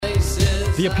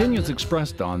The opinions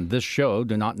expressed on this show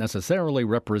do not necessarily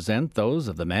represent those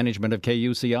of the management of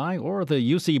KUCI or the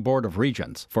UC Board of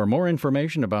Regents. For more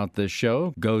information about this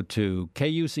show, go to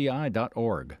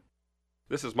kuci.org.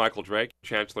 This is Michael Drake,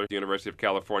 Chancellor of the University of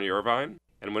California, Irvine,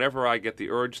 and whenever I get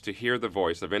the urge to hear the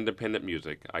voice of independent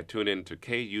music, I tune in to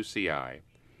KUCI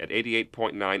at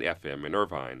 88.9 FM in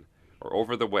Irvine or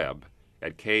over the web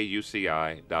at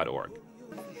kuci.org.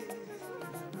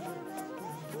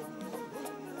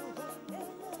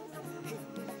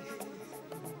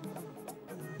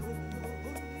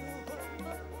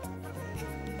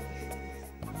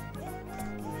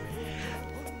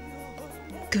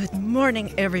 Good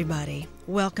morning, everybody.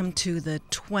 Welcome to the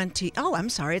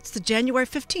it's the January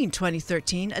 15,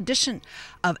 2013 edition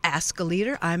of Ask a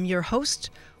Leader. I'm your host,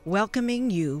 welcoming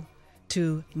you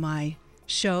to my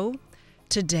show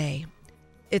today.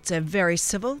 It's a very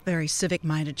civil, very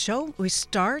civic-minded show. We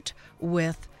start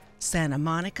with Santa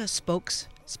Monica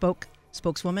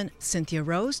spokeswoman Cynthia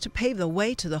Rose to pave the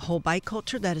way to the whole bike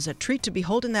culture. That is a treat to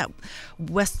behold in that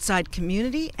West Side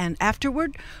community. And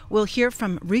afterward, we'll hear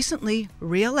from recently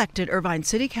re-elected Irvine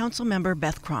City Council member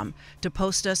Beth Crum to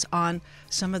post us on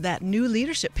some of that new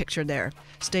leadership picture there.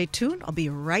 Stay tuned. I'll be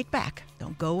right back.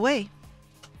 Don't go away.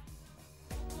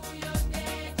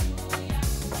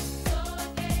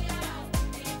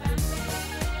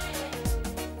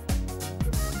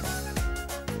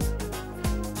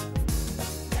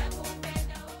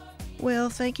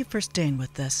 Well, thank you for staying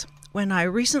with us. When I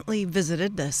recently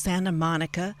visited the Santa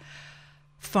Monica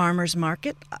Farmers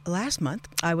Market last month,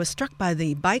 I was struck by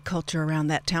the bike culture around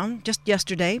that town. Just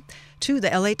yesterday, too, the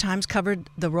LA Times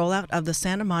covered the rollout of the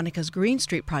Santa Monica's Green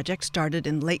Street project started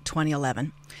in late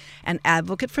 2011. An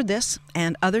advocate for this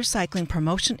and other cycling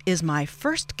promotion is my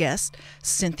first guest,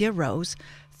 Cynthia Rose.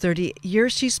 30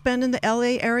 years she spent in the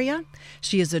LA area.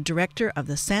 She is the director of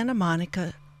the Santa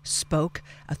Monica Spoke,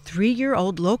 a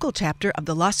 3-year-old local chapter of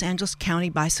the Los Angeles County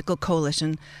Bicycle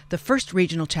Coalition, the first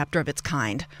regional chapter of its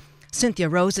kind. Cynthia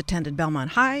Rose attended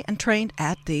Belmont High and trained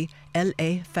at the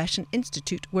LA Fashion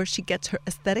Institute, where she gets her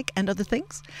aesthetic and other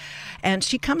things. And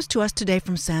she comes to us today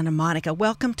from Santa Monica.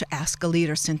 Welcome to Ask a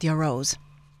Leader, Cynthia Rose.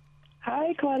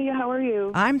 Hi, Claudia. How are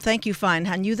you? Thank you, fine.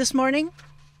 And you this morning?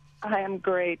 I am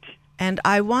great. And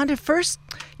I want to first,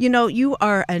 you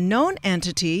are a known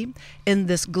entity in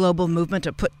this global movement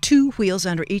to put two wheels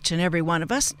under each and every one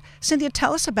of us. Cynthia,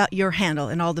 tell us about your handle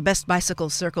in all the best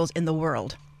bicycle circles in the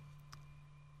world.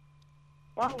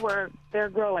 Well, they're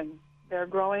growing. They're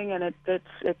growing, and it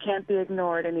can't be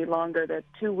ignored any longer that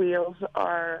two wheels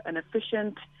are an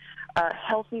efficient,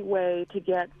 healthy way to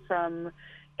get from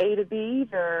A to B.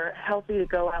 They're healthy to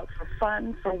go out for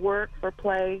fun, for work, for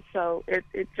play. So it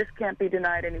just can't be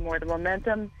denied anymore. The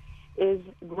momentum is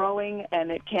growing,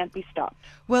 and it can't be stopped.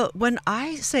 Well, when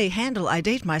I say handle, I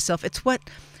date myself. It's what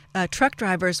truck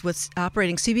drivers with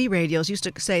operating CB radios used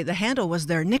to say. The handle was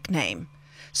their nickname.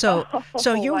 So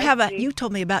you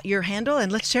told me about your handle,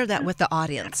 and let's share that with the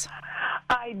audience.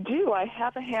 I do. I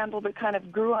have a handle that kind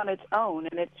of grew on its own,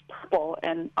 and it's purple.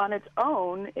 And on its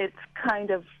own, it's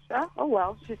kind of,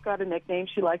 she's got a nickname.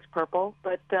 She likes purple.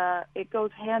 But it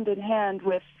goes hand in hand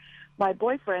with my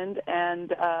boyfriend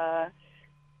and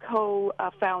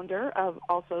co-founder of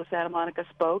also Santa Monica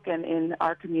Spoke and in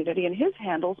our community, and his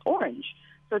handle's orange.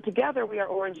 So together we are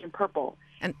orange and purple.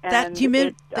 And that you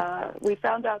mean? We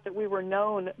found out that we were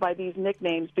known by these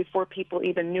nicknames before people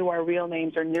even knew our real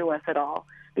names or knew us at all,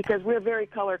 because we're very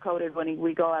color-coded when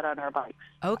we go out on our bikes.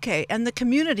 Okay, and the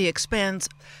community expands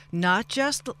not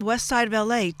just the west side of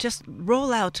L.A., just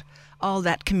roll out all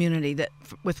that community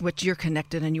with which you're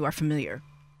connected and you are familiar.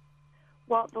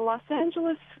 Well, the Los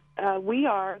Angeles, we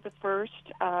are the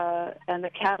first and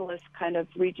the catalyst kind of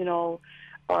regional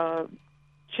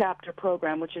chapter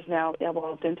program, which is now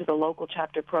evolved into the local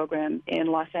chapter program in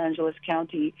Los Angeles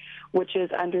County, which is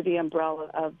under the umbrella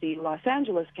of the Los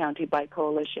Angeles County Bike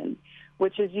Coalition,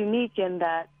 which is unique in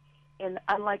that,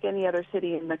 unlike any other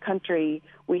city in the country,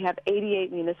 we have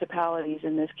 88 municipalities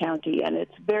in this county, and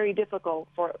it's very difficult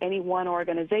for any one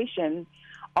organization,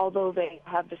 although they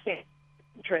have the same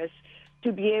interests,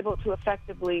 to be able to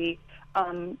effectively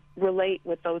relate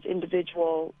with those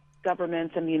individual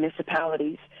governments and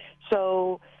municipalities.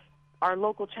 So our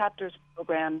local chapters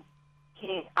program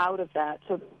came out of that,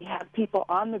 so that we have people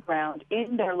on the ground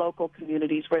in their local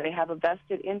communities where they have a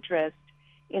vested interest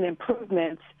in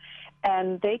improvements,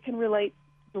 and they can relate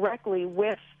directly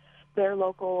with their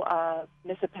local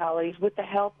municipalities with the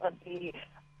help of the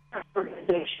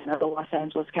organization of the Los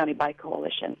Angeles County Bike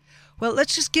Coalition. Well,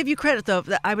 let's just give you credit, though.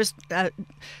 I was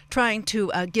trying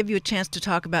to give you a chance to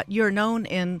talk about you're known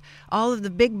in all of the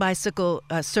big bicycle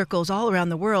circles all around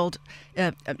the world,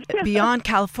 beyond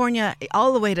California,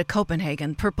 all the way to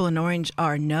Copenhagen. Purple and Orange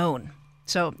are known.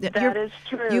 So that is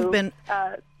true. You've been.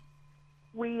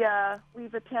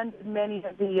 We've attended many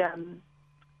of the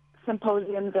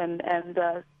symposiums and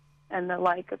the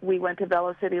like. We went to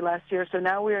Velocity last year, so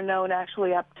now we are known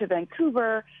actually up to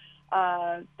Vancouver.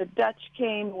 The Dutch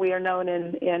came. We are known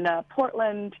in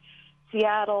Portland,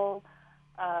 Seattle,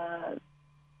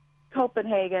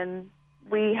 Copenhagen.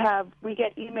 We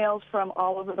get emails from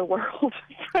all over the world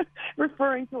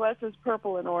referring to us as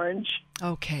Purple and Orange.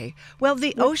 Okay. Well,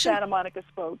 the Ocean Santa Monica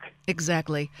spoke.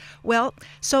 Exactly. Well,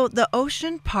 so the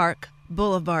Ocean Park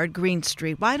Boulevard, Green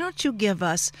Street. Why don't you give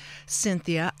us,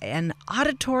 Cynthia, an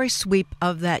auditory sweep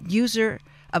of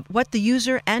what the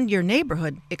user and your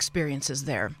neighborhood experiences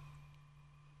there?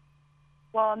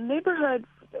 Well, neighborhood,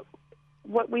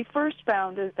 what we first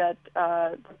found is that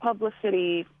the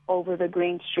publicity over the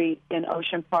Green Street in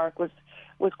Ocean Park was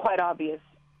quite obvious.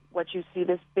 What you see,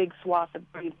 this big swath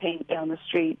of green paint down the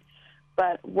street.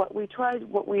 But what we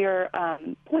are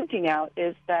pointing out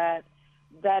is that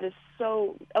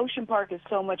Ocean Park is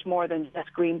so much more than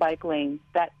just green bike lanes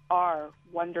that are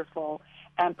wonderful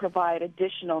and provide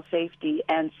additional safety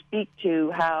and speak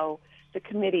to how the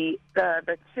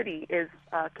city is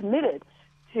committed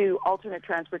to alternate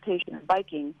transportation and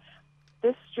biking.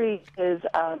 This street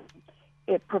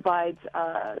it provides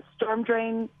storm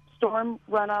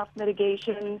runoff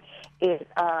mitigation. It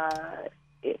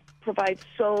provides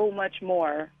so much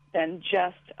more than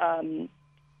just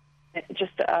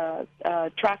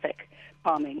traffic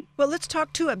calming. Well, let's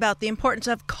talk too about the importance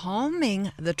of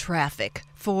calming the traffic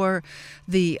for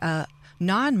the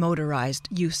non-motorized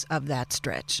use of that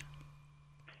stretch.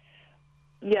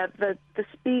 Yeah, the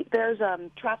speed. There's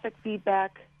traffic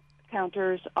feedback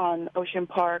counters on Ocean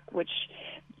Park, which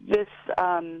this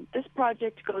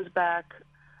project goes back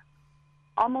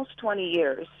almost 20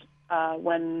 years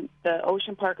when the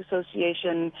Ocean Park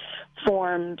Association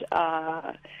formed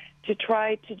to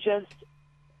try to just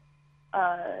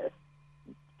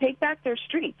take back their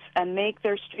streets and make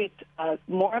their streets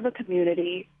more of a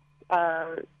community,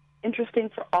 interesting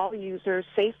for all users,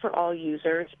 safe for all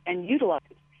users, and utilized.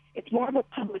 It's more of a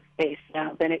public space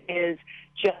now than it is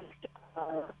just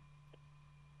a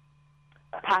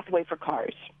pathway for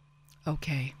cars.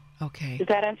 Okay. Does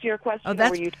that answer your question, or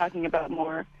were you talking about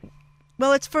more?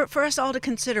 Well, it's for us all to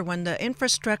consider when the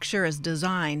infrastructure is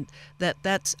designed.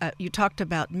 That's you talked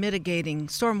about mitigating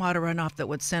stormwater runoff that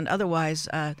would send otherwise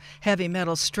heavy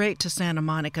metals straight to Santa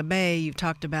Monica Bay. You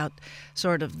talked about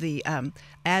sort of the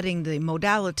adding the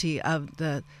modality of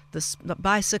the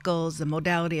bicycles, the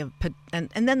modality of and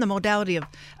then the modality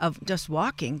of just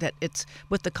walking. That it's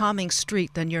with the calming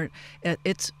street, then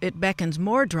it beckons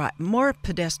more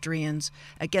pedestrians.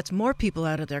 It gets more people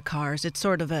out of their cars. It's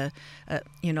sort of a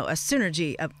synergy.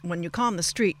 When you calm the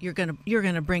street, you're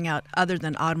gonna bring out other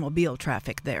than automobile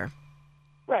traffic there.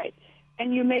 Right,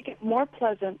 and you make it more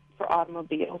pleasant for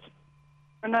automobiles.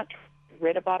 We're not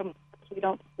rid of automobiles. We're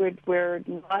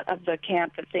not of the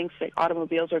camp that thinks that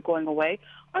automobiles are going away.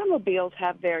 Automobiles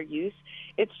have their use.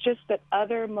 It's just that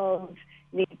other modes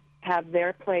need to have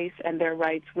their place and their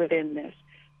rights within this,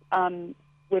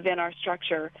 within our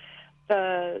structure.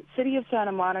 The city of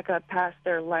Santa Monica passed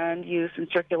their land use and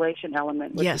circulation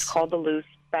element, which is called the LUCE,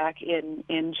 back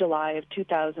in July of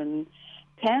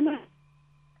 2010.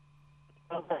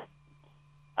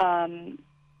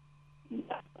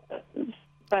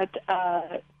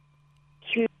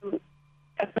 To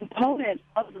a component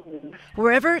of the LUCE.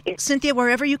 Wherever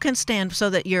you can stand so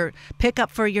that your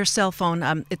pickup for your cell phone,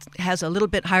 it has a little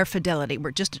bit higher fidelity.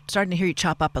 We're just starting to hear you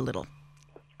chop up a little.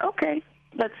 Okay.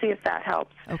 Let's see if that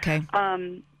helps. Okay.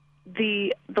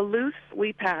 The LUCE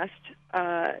we passed,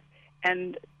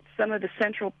 and some of the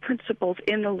central principles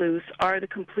in the LUCE are the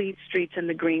complete streets and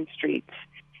the green streets.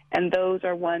 And those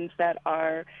are ones that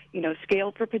are,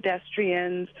 scaled for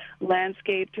pedestrians,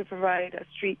 landscaped to provide a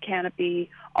street canopy,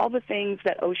 all the things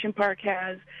that Ocean Park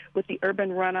has with the urban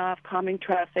runoff, calming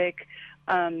traffic,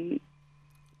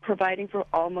 providing for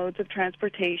all modes of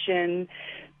transportation.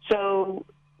 So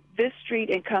this street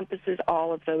encompasses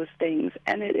all of those things,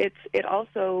 and it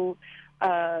also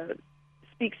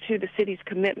speaks to the city's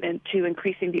commitment to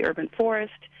increasing the urban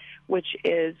forest, which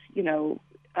is,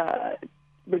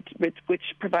 which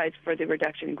provides for the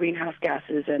reduction in greenhouse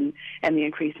gases and the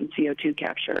increase in CO2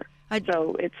 capture.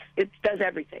 So it does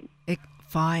everything.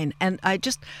 fine. And I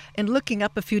just, in looking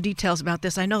up a few details about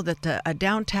this, I know that a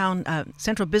downtown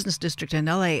Central Business District in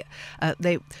L.A.,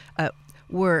 they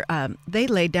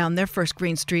laid down their first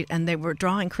green street, and they were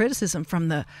drawing criticism from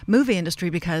the movie industry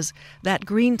because that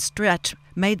green stretch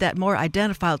made that more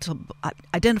identifiable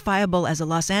as a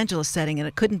Los Angeles setting, and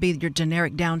it couldn't be your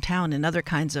generic downtown in other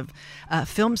kinds of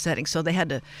film settings. So they had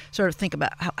to sort of think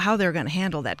about how they're going to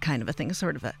handle that kind of a thing. It's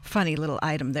sort of a funny little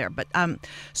item there. But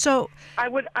so I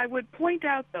would point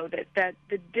out though that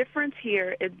the difference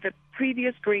here is the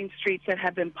previous green streets that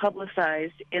have been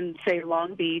publicized in, say,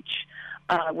 Long Beach,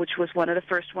 which was one of the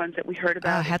first ones that we heard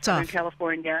about in Southern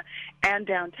California, and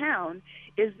downtown,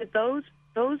 is that those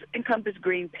encompass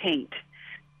green paint.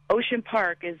 Ocean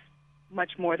Park is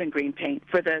much more than green paint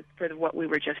for what we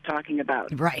were just talking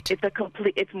about. Right.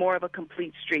 It's more of a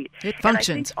complete street. It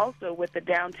functions. And I think also with the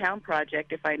downtown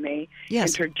project, if I may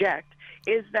interject,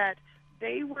 is that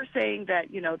they were saying that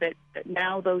that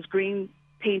now those green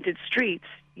painted streets,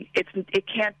 it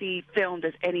can't be filmed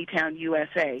as Anytown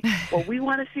USA. What we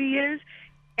want to see is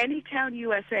Anytown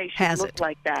USA should look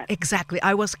like that. Exactly.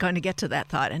 I was going to get to that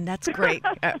thought, and that's great.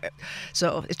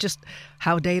 So it's just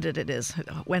how dated it is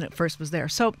when it first was there.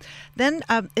 So then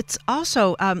it's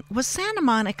also, was Santa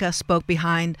Monica spoke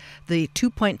behind the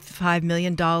 $2.5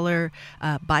 million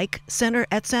bike center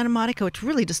at Santa Monica, which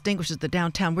really distinguishes the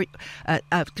downtown.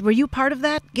 Were you part of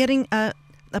that, getting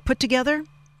put together?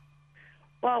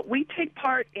 Well, we take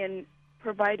part in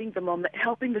providing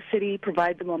helping the city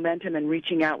provide the momentum and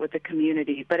reaching out with the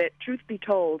community. But truth be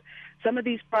told, some of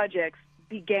these projects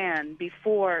began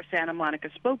before Santa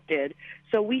Monica Spoke did,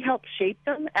 so we helped shape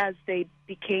them as they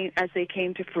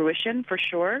came to fruition, for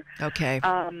sure. Okay.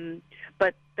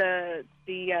 But the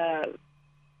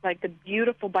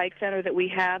beautiful bike center that we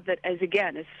have, that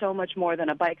is so much more than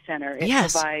a bike center. It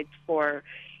provides for.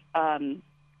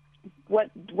 When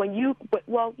you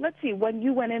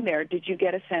went in there, did you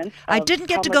get a sense of I didn't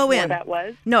get to go in. That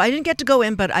was? No, I didn't get to go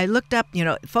in, but I looked up,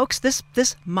 folks, this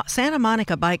Santa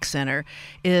Monica Bike Center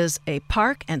is a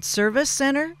park and service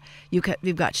center.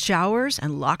 You've got showers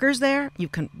and lockers there. You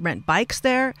can rent bikes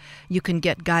there. You can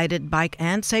get guided bike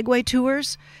and Segway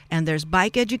tours. And there's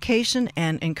bike education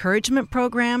and encouragement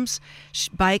programs,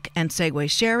 bike and Segway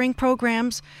sharing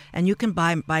programs, and you can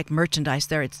buy bike merchandise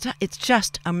there. It's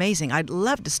just amazing. I'd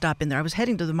love to stop in there. I was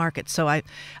heading to the market, so I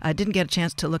didn't get a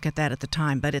chance to look at that at the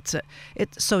time. But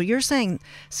so you're saying,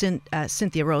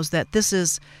 Cynthia Rose, that this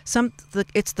is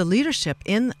it's the leadership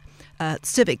in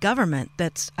civic government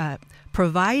that's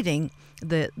providing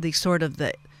the sort of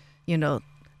the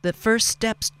first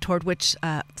steps toward which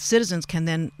citizens can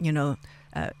then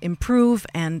improve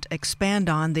and expand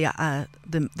on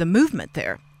the movement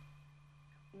there.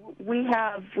 We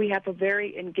have a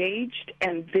very engaged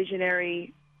and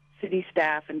visionary city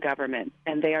staff and government,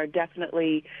 and they are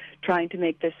definitely trying to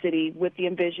make the city, with the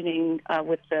envisioning,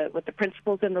 with the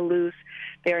principles in the loose,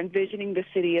 they're envisioning the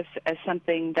city as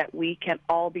something that we can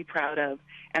all be proud of.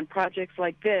 And projects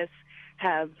like this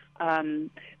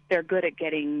they're good at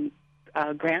getting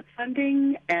grant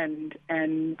funding and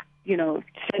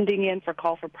sending in for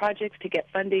call for projects to get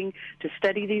funding to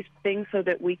study these things so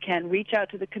that we can reach out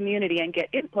to the community and get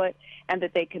input, and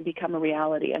that they can become a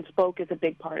reality. And Spoke is a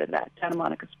big part of that, Santa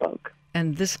Monica Spoke.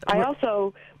 And this, I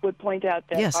also would point out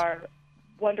that our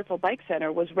wonderful bike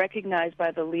center was recognized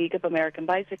by the League of American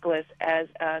Bicyclists as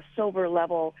a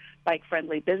silver-level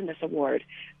bike-friendly business award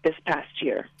this past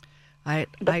year. I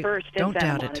first in don't Santa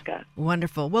doubt Monica. It.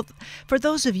 Wonderful. Well, for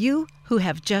those of you who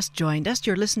have just joined us,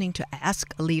 you're listening to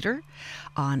Ask a Leader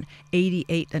on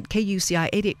 88 and KUCI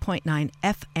 88.9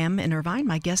 FM in Irvine.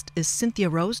 My guest is Cynthia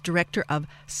Rose, director of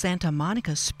Santa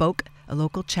Monica Spoke, a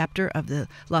local chapter of the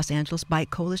Los Angeles Bike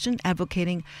Coalition,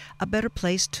 advocating a better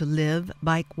place to live,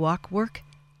 bike, walk, work,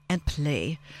 and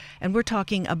play. And we're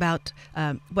talking about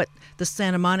what the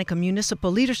Santa Monica municipal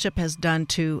leadership has done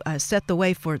to set the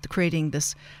way for creating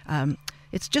this.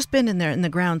 It's just been in the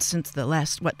ground since the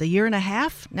last, the year and a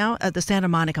half now, the Santa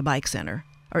Monica Bike Center.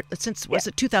 Or since, was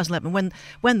it 2011,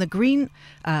 when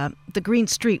the Green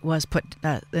Street was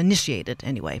initiated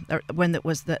anyway, or when it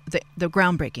was the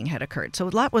groundbreaking had occurred. So a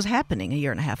lot was happening a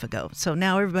year and a half ago. So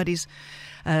now everybody's,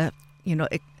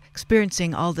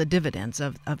 experiencing all the dividends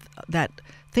of that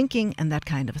thinking and that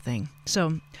kind of thing.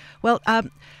 So,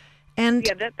 and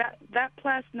that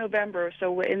last November.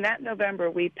 So in that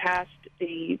November, we passed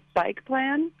the bike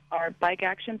plan, our bike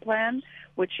action plan,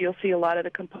 which you'll see a lot of the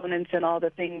components and all the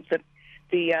things that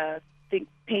the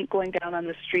paint going down on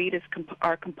the street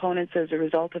are components as a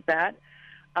result of that,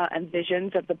 and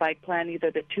visions of the bike plan,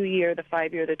 either the 2-year, the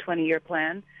 5-year, the 20-year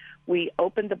plan. We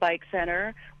opened the bike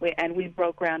center, and we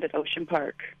broke ground at Ocean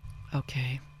Park.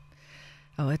 Okay.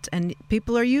 And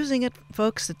people are using it,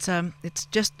 folks. It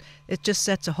just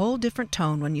sets a whole different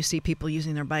tone when you see people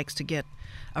using their bikes to get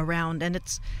around. And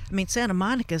Santa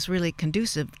Monica is really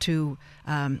conducive to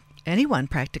anyone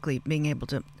practically being able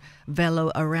to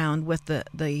velo around with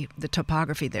the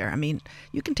topography there.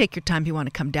 You can take your time if you want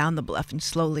to come down the bluff and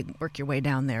slowly work your way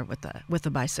down there with a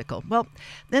bicycle. Well,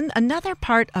 then another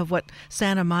part of what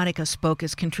Santa Monica Spoke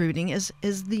is contributing is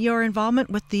your involvement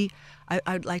with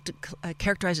I'd like to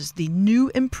characterize as the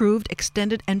new, improved,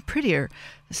 extended, and prettier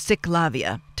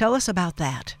Ciclavia. Tell us about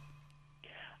that.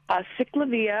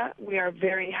 Ciclavia, we are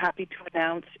very happy to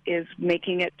announce, is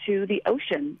making it to the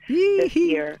ocean this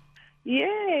year.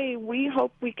 Yay! We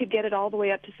hope we could get it all the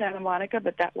way up to Santa Monica,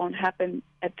 but that won't happen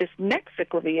at this next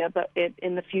Ciclavia. But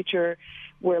in the future,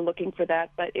 we're looking for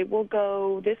that. But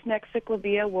this next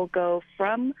Ciclavia will go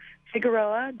from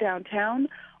Figueroa downtown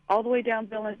all the way down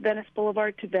Venice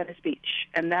Boulevard to Venice Beach,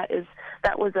 and that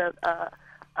was a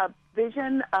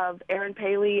vision of Aaron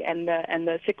Paley and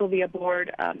the Ciclavia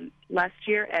board last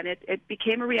year, and it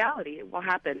became a reality. It will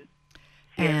happen.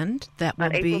 And that will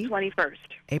be April 21st.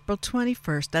 April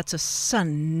 21st. That's a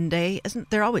Sunday, isn't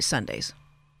there? Always Sundays.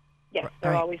 Yes,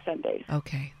 they're always Sundays.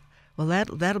 Okay. Well,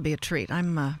 that'll be a treat. I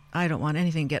don't want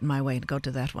anything to get in my way to go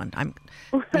to that one. I'm,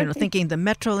 thinking the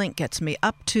Metrolink gets me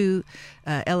up to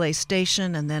LA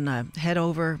Station and then head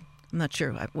over. I'm not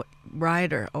sure what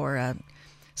ride or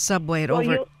subway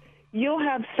over. You'll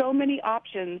have so many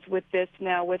options with this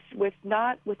now. With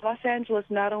Los Angeles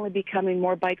not only becoming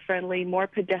more bike friendly, more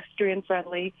pedestrian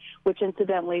friendly, which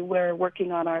incidentally we're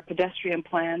working on our pedestrian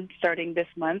plan starting this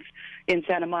month in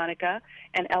Santa Monica,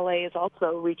 and LA is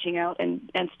also reaching out and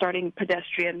starting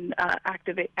pedestrian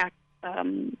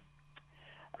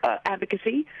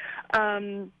advocacy,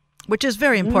 which is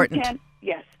very important.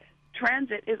 Yes.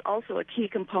 Transit is also a key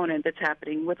component that's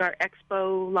happening with our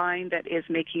Expo line that is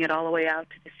making it all the way out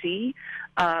to the sea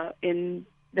in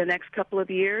the next couple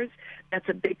of years. That's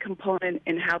a big component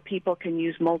in how people can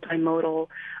use multimodal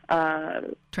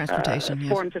transportation,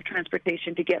 forms of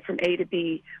transportation to get from A to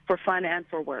B for fun and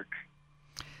for work.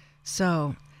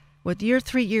 So, with your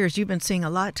 3 years, you've been seeing a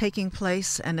lot taking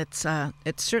place, and it's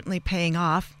certainly paying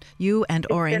off. You and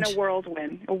Orange. It's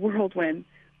been a whirlwind.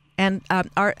 And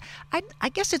I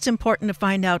guess it's important to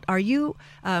find out, are you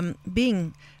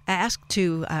being asked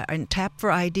to and tap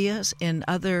for ideas in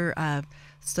other,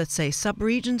 let's say,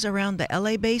 subregions around the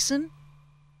LA basin?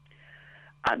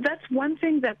 That's one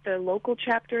thing that the local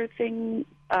chapter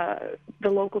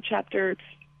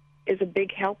is a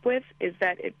big help with, is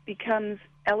that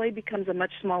LA becomes a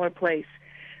much smaller place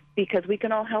because we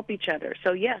can all help each other.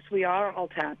 So yes, we are all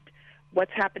tapped.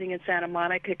 What's happening in Santa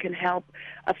Monica can help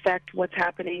affect what's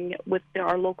happening with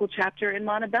our local chapter in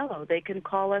Montebello. They can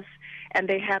call us, and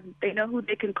they know who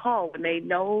they can call when they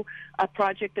know a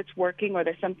project that's working or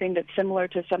there's something that's similar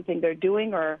to something they're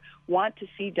doing or want to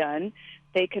see done.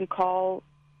 They can call.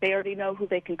 They already know who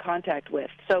they can contact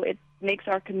with. So it makes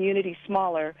our community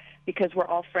smaller because we're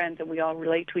all friends and we all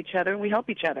relate to each other and we help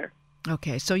each other.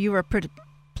 Okay, so you are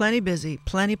plenty busy,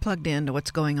 plenty plugged into what's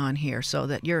going on here, so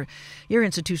that your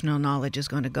institutional knowledge is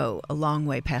going to go a long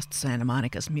way past Santa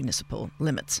Monica's municipal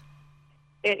limits.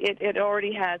 It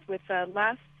already has. With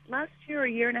last year, a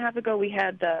year and a half ago, we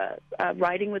had the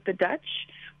Riding with the Dutch,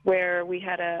 where we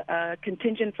had a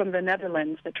contingent from the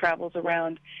Netherlands that travels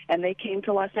around, and they came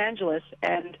to Los Angeles.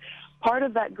 And part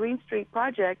of that Green Street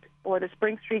project, or the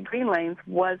Spring Street Green Lanes,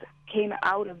 came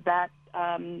out of that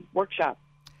workshop.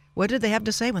 What did they have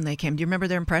to say when they came? Do you remember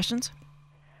their impressions?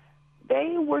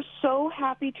 They were so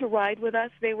happy to ride with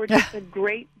us. They were just a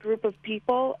great group of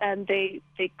people, and they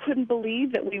couldn't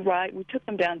believe that we took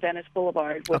them down Venice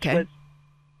Boulevard, which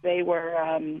they were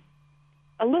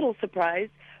a little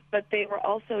surprised, but they were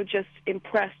also just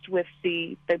impressed with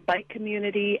the bike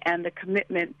community and the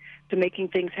commitment to making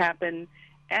things happen,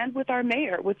 and with our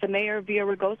mayor, with the mayor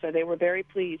Villaraigosa. They were very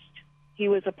pleased. He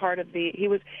was a part of it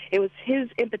was his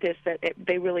impetus that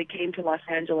they really came to Los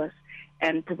Angeles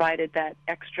and provided that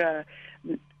extra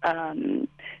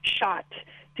shot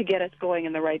to get us going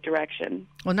in the right direction.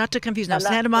 Well, not to confuse. Now,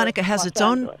 Santa Monica has its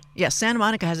own. Yes, Santa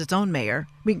Monica has its own mayor.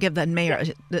 We can give that mayor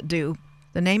the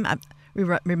name.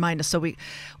 Remind us, so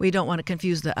we don't want to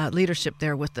confuse the leadership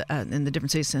there with in the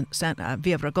different cities.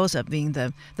 Villaraigosa being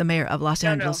the mayor of Los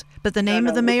Angeles, but the name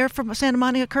of the mayor for Santa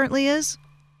Monica currently is.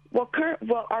 Well,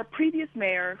 our previous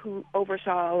mayor, who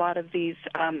oversaw a lot of these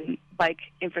bike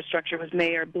infrastructure, was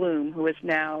Mayor Bloom, who is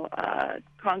now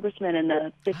congressman in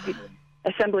the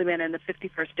assemblyman in the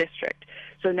 51st district.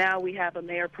 So now we have a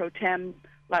mayor pro tem.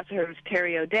 Last year was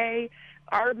Terry O'Day.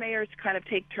 Our mayors kind of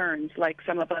take turns, like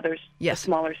some of others, the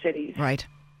smaller cities. Right.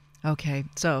 Okay.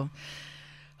 So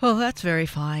Oh, that's very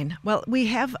fine. Well, we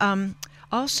have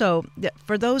also,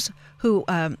 for those who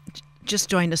just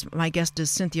joined us, my guest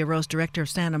is Cynthia Rose, Director of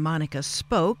Santa Monica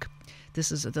Spoke.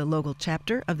 This is the local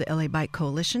chapter of the LA Bike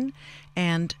Coalition.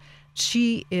 And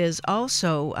she is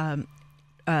also,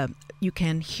 you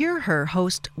can hear her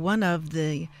host one of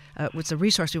the, what's a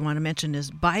resource we want to mention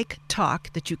is Bike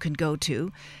Talk that you can go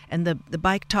to. And the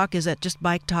Bike Talk is at just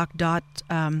biketalk.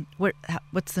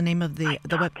 What's the name of the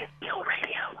web?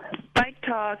 Bike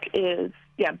Talk is,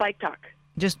 Bike Talk.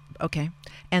 Just, okay.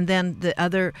 And then the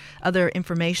other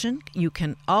information you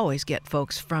can always get,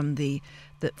 folks, from the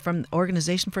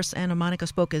Organization for Santa Monica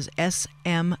Spoke is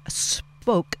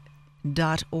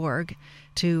smspoke.org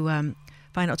to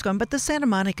find out what's going on. But the Santa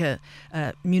Monica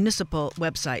municipal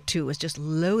website, too, is just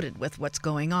loaded with what's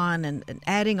going on and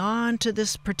adding on to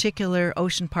this particular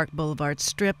Ocean Park Boulevard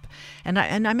strip. And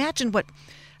I imagine what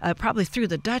probably threw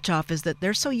the Dutch off is that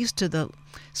they're so used to the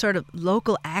sort of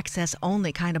local access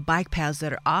only kind of bike paths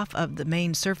that are off of the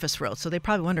main surface road. So they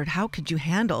probably wondered, how could you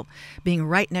handle being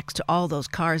right next to all those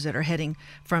cars that are heading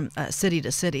from city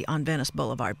to city on Venice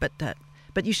Boulevard?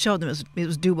 But you showed them it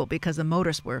was doable because the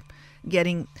motorists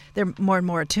they're more and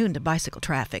more attuned to bicycle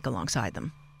traffic alongside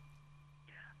them.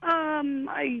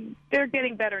 They're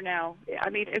getting better now.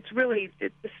 I mean, it's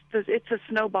a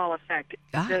snowball effect.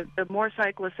 The more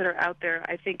cyclists that are out there,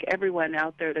 I think everyone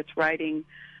out there that's riding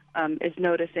is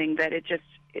noticing that it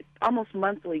almost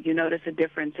monthly you notice a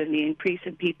difference in the increase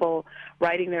in people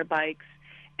riding their bikes.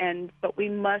 But we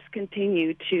must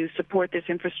continue to support this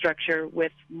infrastructure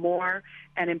with more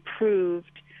and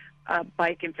improved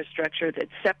bike infrastructure. That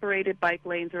separated bike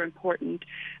lanes are important.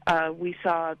 We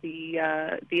saw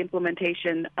the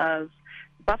implementation of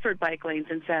buffered bike lanes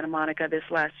in Santa Monica this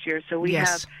last year. So we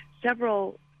have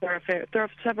several thoroughfares. There are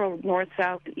several north,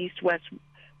 south, and east, west. We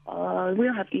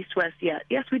don't have east, west yet.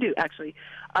 Yes, we do actually.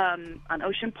 On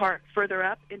Ocean Park, further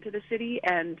up into the city,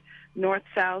 and north,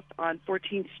 south on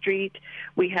 14th Street,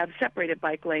 we have separated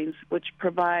bike lanes, which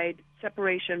provide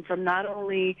separation from not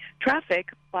only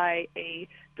traffic by a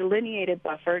delineated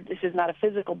buffer. This is not a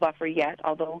physical buffer yet,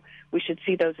 although we should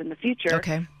see those in the future.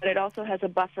 Okay. But it also has a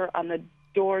buffer on the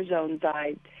door zone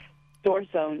side,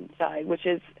 which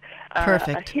is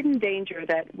a hidden danger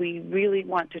that we really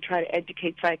want to try to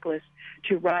educate cyclists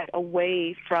to ride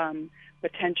away from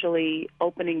potentially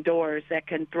opening doors that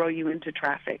can throw you into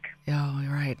traffic. Oh,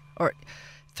 right. Or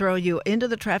throw you into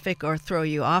the traffic or throw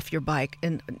you off your bike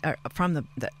from the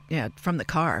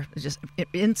car, just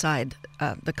inside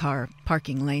the car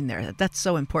parking lane there. That's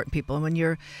so important, people. And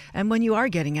when you are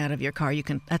getting out of your car,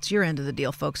 that's your end of the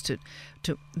deal, folks, to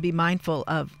be mindful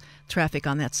of traffic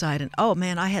on that side. And oh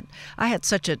man, I had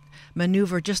such a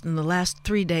maneuver just in the last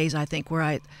 3 days, I think,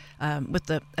 where it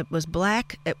was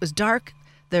black, it was dark.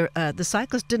 The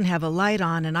cyclist didn't have a light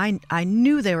on, and I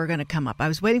knew they were going to come up. I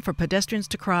was waiting for pedestrians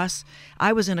to cross.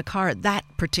 I was in a car at that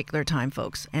particular time,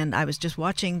 folks, and I was just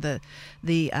watching the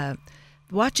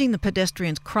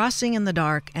pedestrians crossing in the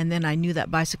dark, and then I knew that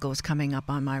bicycle was coming up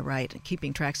on my right and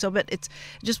keeping track. So, but it's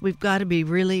just we've got to be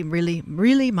really, really,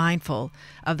 really mindful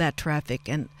of that traffic,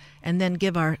 and then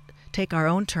take our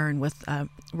own turn with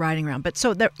riding around. But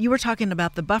so you were talking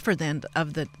about the buffer then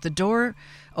of the door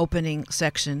opening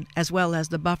section as well as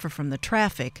the buffer from the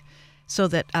traffic, so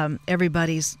that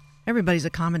everybody's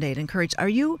accommodated, encouraged.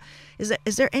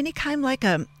 Is there any kind like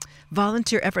a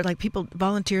volunteer effort, like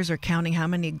volunteers are counting how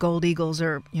many gold eagles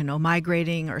are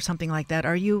migrating or something like that?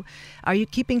 Are you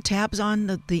keeping tabs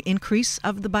on the increase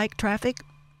of the bike traffic?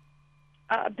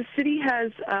 The city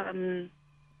has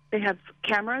they have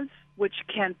cameras which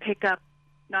can pick up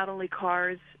not only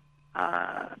cars,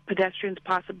 pedestrians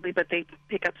possibly, but they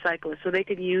pick up cyclists. So they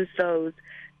can use those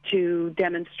to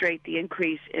demonstrate the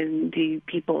increase in the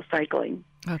people cycling.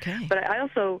 Okay. But I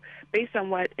also, based on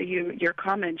what your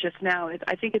comment just now,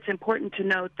 I think it's important to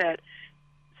note that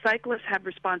cyclists have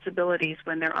responsibilities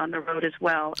when they're on the road as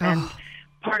well. Oh. And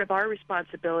part of our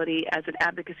responsibility as an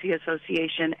advocacy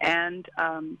association and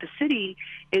the city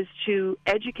is to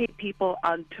educate people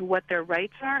on to what their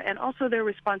rights are and also their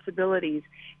responsibilities.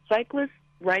 Cyclists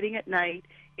riding at night,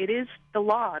 it is the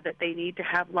law that they need to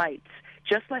have lights,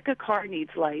 just like a car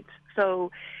needs lights.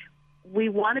 So we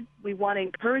want to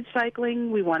encourage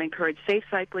cycling, we want to encourage safe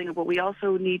cycling, but we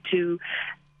also need to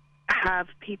have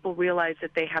people realize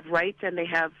that they have rights and they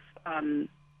have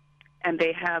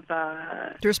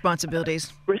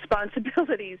responsibilities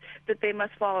that they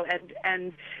must follow.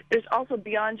 And there's also,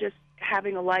 beyond just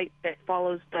having a light that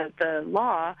follows the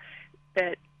law,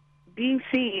 that being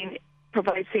seen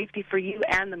provides safety for you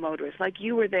and the motorist. Like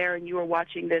you were there and you were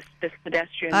watching this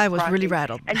pedestrian. I was really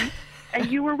rattled. And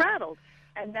you were rattled.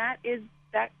 And that is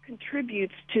that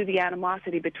contributes to the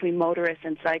animosity between motorists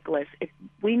and cyclists.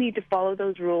 We need to follow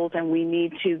those rules, and we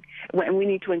need to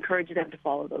encourage them to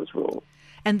follow those rules.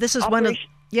 And this is Operation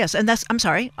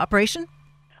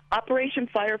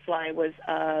Firefly was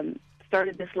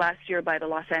started this last year by the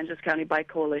Los Angeles County Bike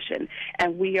Coalition,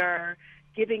 and we are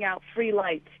giving out free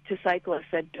lights to cyclists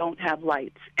that don't have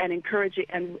lights, and encouraging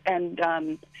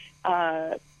and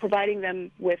providing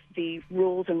them with the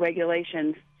rules and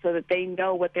regulations so that they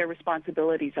know what their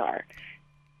responsibilities are.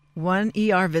 One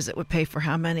ER visit would pay for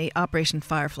how many Operation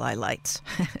Firefly lights?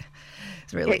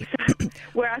 It's really.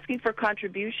 We're asking for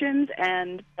contributions,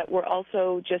 and we're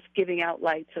also just giving out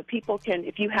lights. So people can,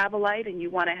 if you have a light and you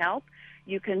want to help,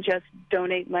 you can just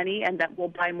donate money, and that will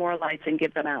buy more lights and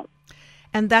give them out.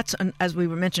 And that's, as we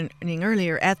were mentioning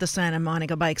earlier, at the Santa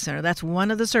Monica Bike Center. That's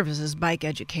one of the services, bike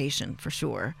education, for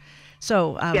sure.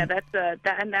 So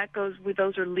that goes with,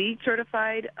 those are LEED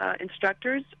certified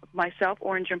instructors. Myself,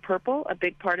 Orange and Purple, a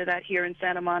big part of that here in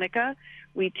Santa Monica.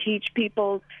 We teach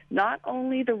people not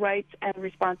only the rights and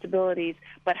responsibilities,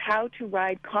 but how to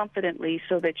ride confidently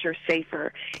so that you're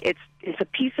safer. It's a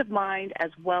peace of mind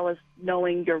as well as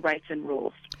knowing your rights and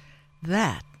rules.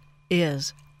 That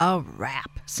is a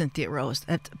wrap, Cynthia Rose.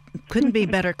 That couldn't be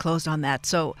better closed on that.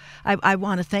 So I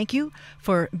want to thank you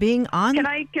for being on. Can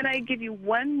I give you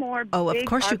one more? Oh, of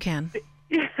course you can.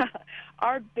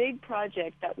 Our big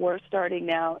project that we're starting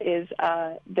now is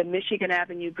the Michigan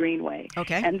Avenue Greenway.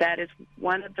 Okay. And that is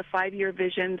one of the 5-year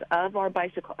visions of our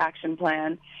bicycle action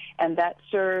plan, and that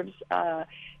serves,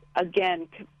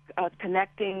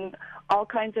 connecting all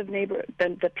kinds of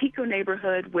the Pico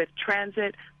neighborhood with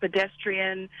transit,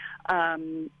 pedestrian,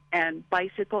 and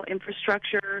bicycle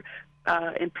infrastructure,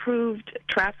 improved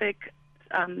traffic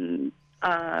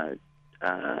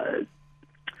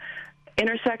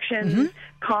intersections,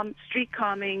 street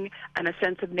calming, and a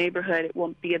sense of neighborhood. It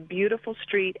will be a beautiful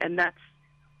street, and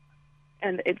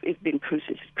it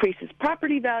increases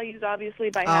property values, obviously,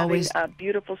 by having a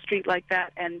beautiful street like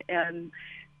that. And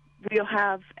we'll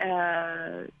have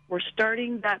we're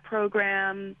starting that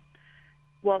program.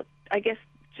 Well, I guess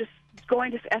just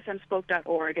going to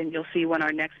smspoke.org, and you'll see when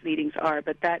our next meetings are.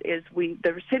 But that is,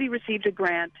 the city received a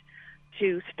grant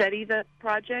to study the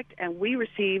project, and we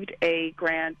received a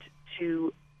grant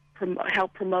to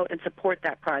help promote and support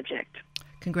that project.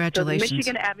 Congratulations. So the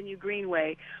Michigan Avenue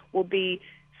Greenway will be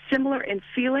similar in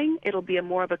feeling. It'll be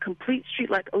more of a complete street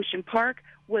like Ocean Park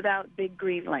without big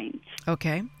green lanes.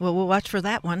 Okay. Well, we'll watch for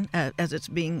that one as it's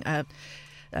being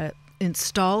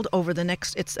installed over the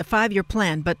next, it's a 5-year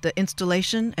plan, but the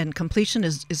installation and completion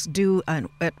is due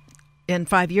in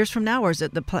 5 years from now, or is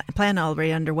it the plan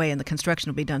already underway and the construction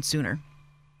will be done sooner?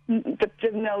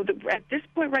 No, at this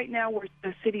point right now,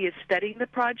 the city is studying the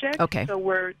project. Okay. So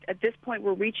we're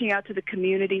reaching out to the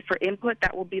community for input.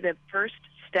 That will be the first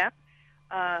step.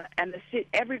 And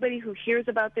everybody who hears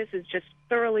about this is just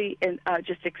thoroughly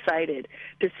just excited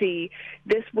to see.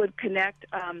 This would connect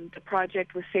the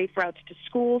project with safe routes to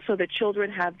school, so that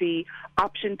children have the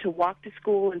option to walk to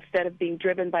school instead of being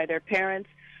driven by their parents,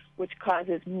 which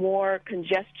causes more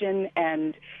congestion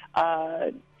and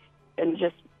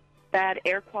just bad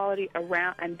air quality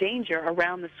around and danger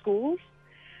around the schools.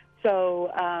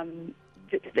 So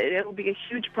it'll be a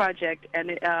huge project,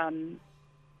 and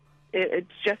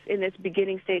it's just in its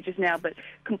beginning stages now. But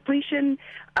completion,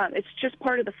 it's just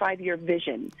part of the 5-year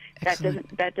vision.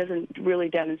 Excellent. That doesn't really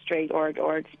demonstrate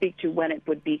or speak to when it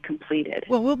would be completed.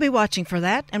 Well, we'll be watching for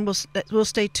that, and we'll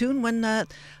stay tuned when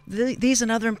these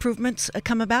and other improvements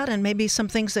come about, and maybe some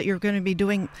things that you're going to be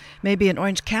doing maybe in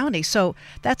Orange County. So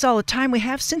that's all the time we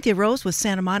have. Cynthia Rose with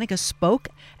Santa Monica Spoke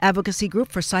Advocacy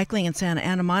Group for Cycling in Santa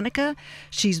Ana Monica.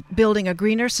 She's building a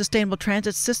greener, sustainable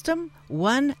transit system,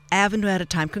 one avenue at a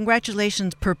time.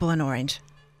 Congratulations, Purple and Orange.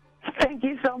 Thank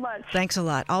you so much. Thanks a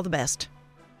lot. All the best.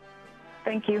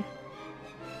 Thank you.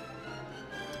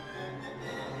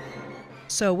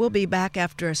 So we'll be back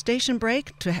after a station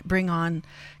break to bring on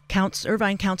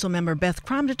Irvine Council member Beth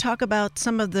Crom to talk about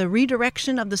some of the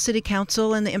redirection of the City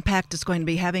Council and the impact it's going to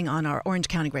be having on our Orange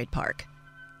County Great Park.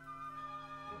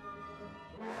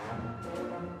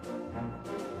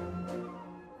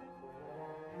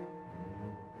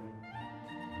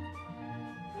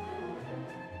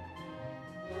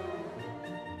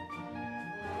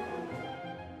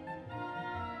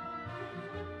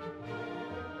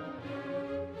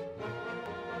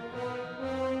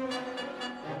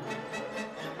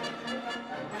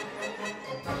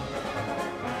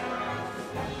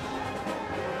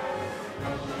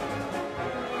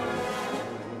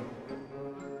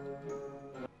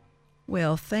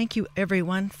 Well, thank you,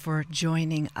 everyone, for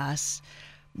joining us.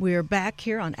 We're back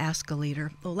here on Ask a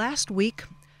Leader. Last week,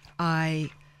 I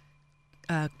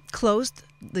closed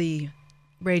the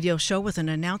radio show with an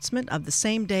announcement of the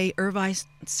same day Irvine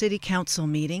City Council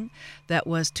meeting that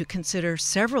was to consider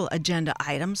several agenda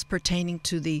items pertaining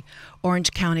to the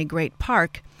Orange County Great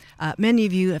Park. Many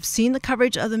of you have seen the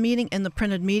coverage of the meeting in the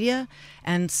printed media,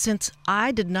 and since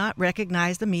I did not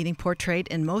recognize the meeting portrayed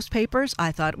in most papers,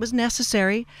 I thought it was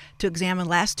necessary to examine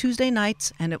last Tuesday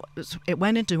night's, and it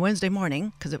went into Wednesday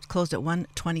morning because it was closed at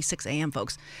 1:26 a.m.,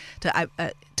 folks, to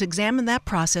examine that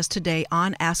process today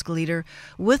on Ask a Leader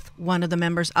with one of the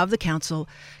members of the council,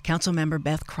 Council Member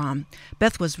Beth Crom.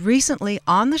 Beth was recently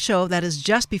on the show, that is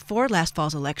just before last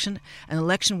fall's election, an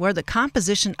election where the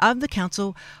composition of the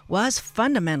council was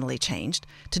fundamentally changed.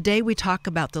 Today we talk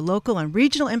about the local and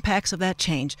regional impacts of that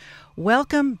change.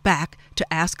 Welcome back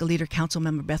to Ask a Leader,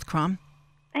 Councilmember Beth Crom.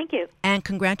 Thank you. And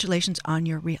congratulations on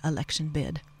your re-election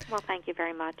bid. Well, thank you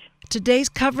very much. Today's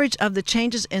coverage of the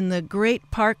changes in the Great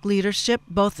Park leadership,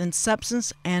 both in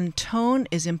substance and tone,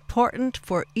 is important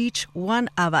for each one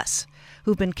of us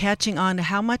who've been catching on to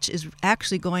how much is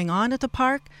actually going on at the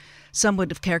park. Some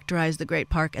would have characterized the Great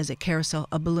Park as a carousel,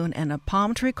 a balloon, and a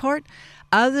palm tree court.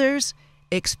 Others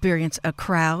experience a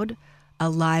crowd, a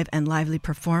live and lively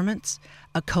performance,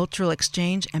 a cultural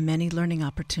exchange, and many learning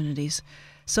opportunities.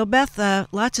 So, Beth,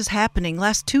 lots is happening.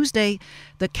 Last Tuesday,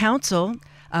 the council,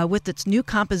 with its new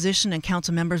composition and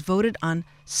council members, voted on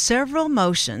several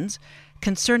motions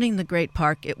concerning the Great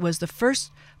Park. It was the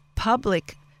first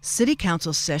public city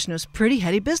council session. It was pretty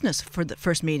heady business for the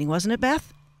first meeting, wasn't it,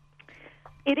 Beth?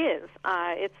 It is.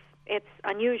 It's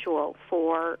unusual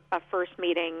for a first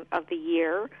meeting of the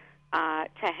year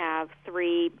to have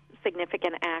three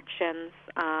significant actions,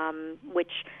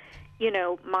 which,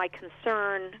 my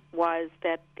concern was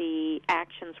that the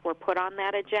actions were put on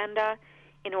that agenda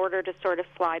in order to sort of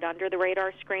slide under the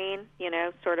radar screen,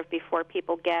 sort of before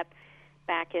people get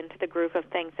back into the groove of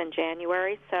things in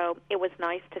January. So it was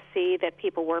nice to see that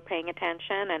people were paying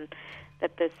attention and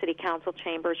that the city council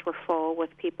chambers were full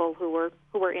with people who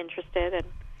were interested, and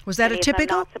was that a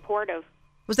typical not supportive.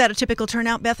 Was that a typical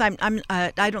turnout, Beth?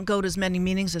 I don't go to as many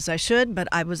meetings as I should, but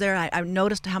I was there. I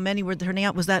noticed how many were turning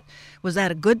out. Was that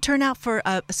a good turnout for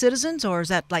citizens, or is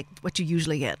that like what you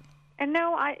usually get? And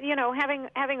no,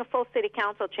 having a full city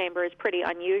council chamber is pretty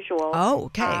unusual. Oh,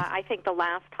 okay. I think the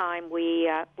last time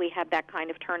we had that kind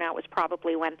of turnout was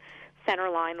probably when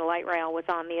Centerline, the light rail, was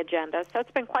on the agenda. So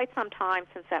it's been quite some time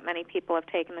since that many people have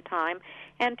taken the time.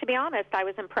 And to be honest, I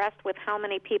was impressed with how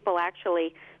many people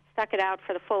actually stuck it out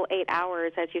for the full 8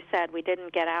 hours. As you said, we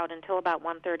didn't get out until about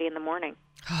 1:30 in the morning.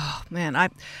 Oh man,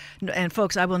 and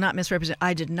folks, I will not misrepresent.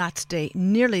 I did not stay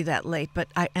nearly that late, but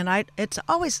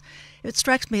it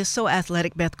strikes me as so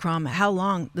athletic, Beth Crom, how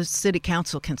long the city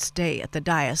council can stay at the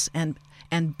dais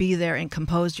and be there and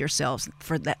compose yourselves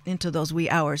for that into those wee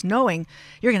hours, knowing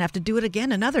you're going to have to do it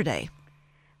again another day.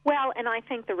 Well, and I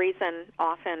think the reason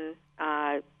often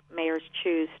mayors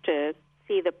choose to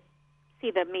see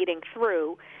the meeting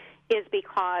through is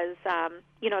because,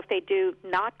 if they do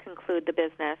not conclude the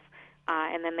business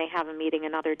and then they have a meeting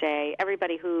another day,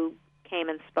 everybody who came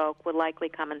and spoke would likely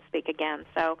come and speak again.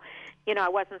 So, I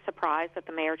wasn't surprised that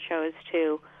the mayor chose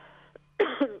to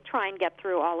try and get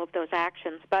through all of those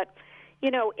actions. But,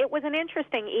 it was an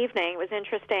interesting evening. It was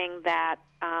interesting that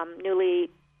newly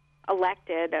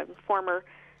elected, former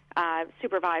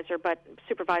supervisor, but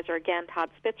supervisor again, Todd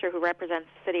Spitzer, who represents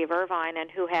the city of Irvine and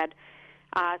who had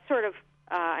sort of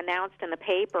announced in the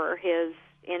paper his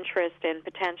interest in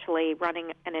potentially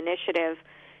running an initiative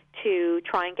to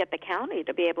try and get the county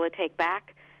to be able to take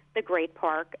back the Great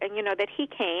Park. And, that he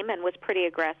came and was pretty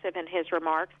aggressive in his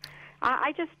remarks.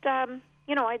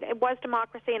 It was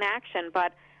democracy in action,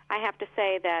 but I have to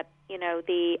say that,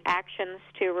 the actions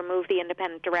to remove the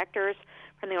independent directors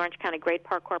from the Orange County Great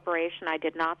Park Corporation, I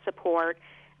did not support.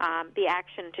 The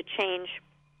action to change.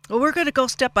 Well, we're going to go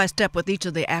step by step with each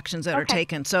of the actions that are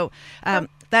taken. So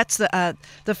that's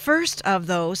the first of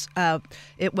those.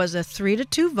 It was a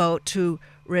 3-2 vote to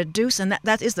reduce, and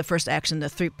that is the first action, the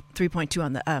 3.2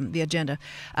 on the agenda,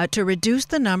 to reduce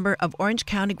the number of Orange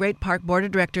County Great Park Board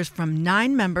of Directors from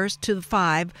 9 members to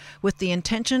 5, with the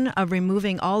intention of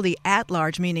removing all the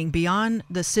at-large, meaning beyond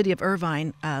the City of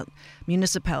Irvine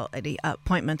municipality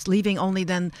appointments, leaving only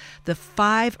then the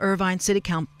 5 Irvine City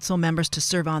Council members to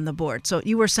serve on the board. So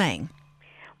you were saying?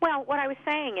 Well, what I was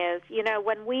saying is,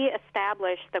 when we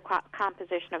established the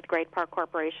composition of the Great Park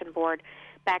Corporation Board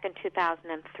back in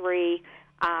 2003,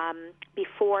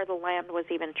 before the land was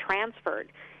even transferred,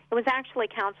 it was actually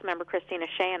Councilmember Christina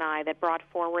Shea and I that brought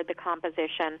forward the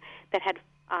composition that had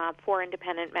 4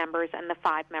 independent members and the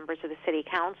 5 members of the City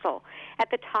Council.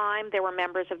 At the time, there were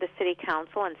members of the City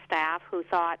Council and staff who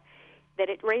thought that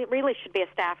it really should be a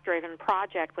staff-driven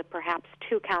project with perhaps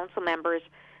 2 council members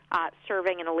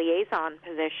serving in a liaison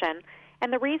position.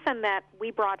 And the reason that we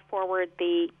brought forward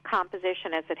the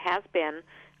composition as it has been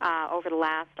over the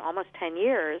last almost 10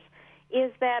 years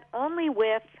is that only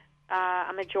with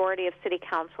a majority of city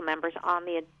council members on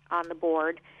the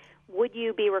board would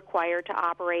you be required to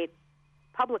operate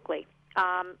publicly.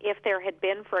 If there had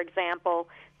been, for example,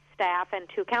 staff and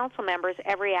 2 council members,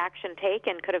 every action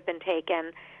taken could have been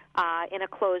taken in a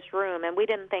closed room, and we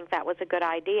didn't think that was a good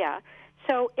idea.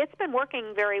 So it's been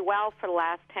working very well for the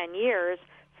last 10 years.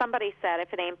 Somebody said,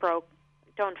 if it ain't broke,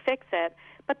 don't fix it.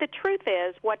 But the truth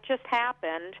is, what just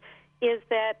happened is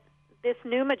that this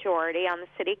new majority on the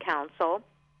city council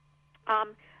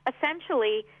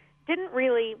essentially didn't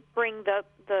really bring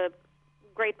the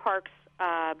Great Parks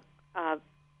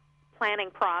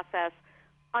planning process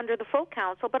under the full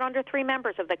council, but under 3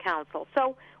 members of the council.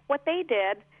 So what they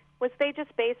did was they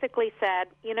just basically said,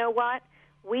 you know what,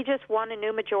 we just won a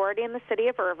new majority in the city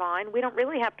of Irvine. We don't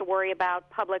really have to worry about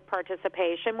public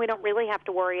participation. We don't really have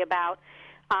to worry about,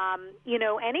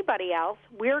 anybody else.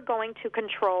 We're going to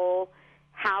control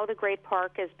how the Great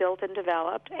Park is built and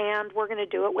developed, and we're going to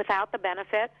do it without the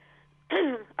benefit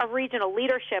of regional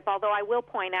leadership, although I will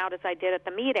point out, as I did at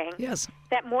the meeting, yes,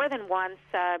 that more than once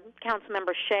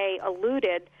Councilmember Shea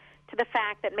alluded to the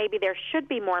fact that maybe there should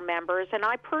be more members, and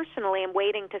I personally am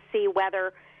waiting to see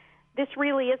whether this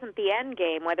really isn't the end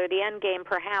game, whether the end game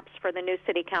perhaps for the new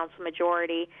city council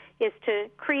majority is to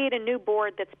create a new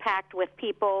board that's packed with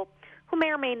people who may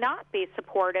or may not be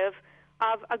supportive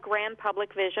of a grand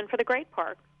public vision for the Great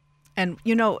Park. And,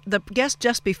 the guest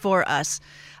just before us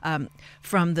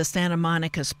from the Santa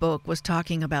Monica spoke was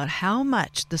talking about how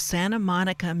much the Santa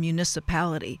Monica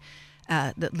municipality,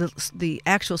 the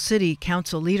actual city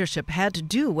council leadership had to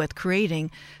do with creating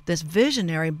this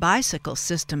visionary bicycle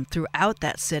system throughout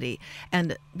that city,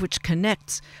 and which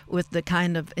connects with the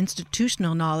kind of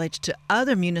institutional knowledge to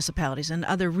other municipalities and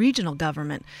other regional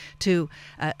government to,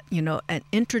 and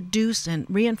introduce and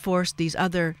reinforce these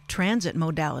other transit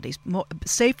modalities,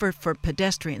 safer for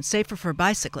pedestrians, safer for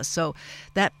bicyclists. So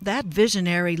that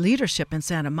visionary leadership in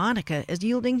Santa Monica is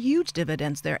yielding huge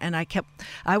dividends there. And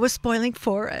I was spoiling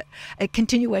for a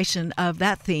continuation of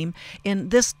that theme in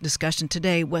this discussion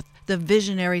today with the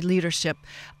visionary leadership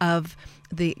of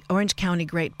the Orange County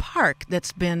Great Park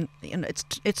that's been,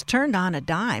 it's turned on a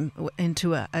dime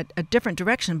into a different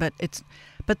direction,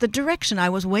 but the direction I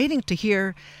was waiting to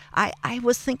hear, I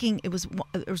was thinking it was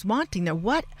wanting there.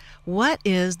 What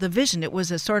is the vision? It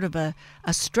was a sort of a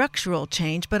structural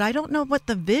change, but I don't know what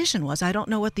the vision was. I don't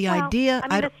know what the idea.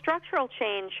 The structural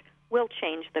change will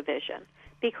change the vision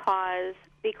because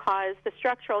the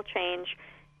structural change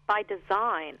by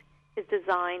design is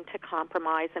designed to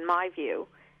compromise, in my view,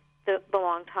 the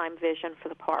long-time vision for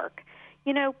the park.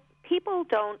 People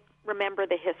don't remember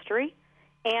the history,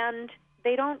 and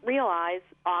they don't realize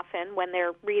often when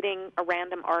they're reading a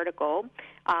random article.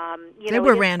 They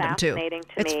were random too.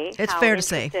 It's fair to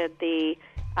say the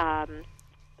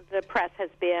press has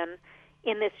been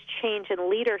in this change in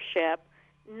leadership,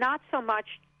 not so much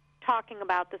talking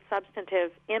about the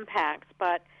substantive impacts,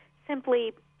 but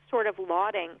simply sort of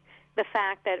lauding the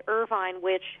fact that Irvine,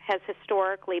 which has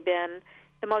historically been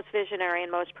the most visionary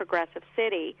and most progressive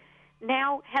city,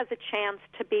 now has a chance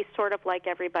to be sort of like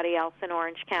everybody else in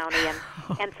Orange County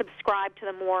and subscribe to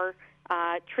the more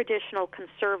traditional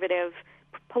conservative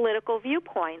political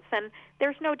viewpoints. And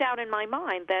there's no doubt in my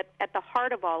mind that at the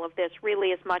heart of all of this really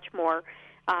is much more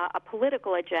a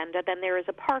political agenda than there is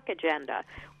a park agenda.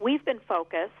 We've been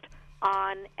focused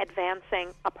on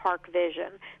advancing a park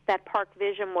vision. That park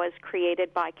vision was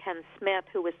created by Ken Smith,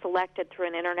 who was selected through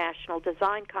an international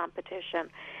design competition.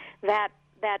 That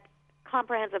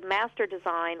comprehensive master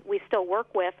design we still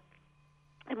work with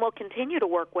and will continue to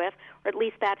work with, or at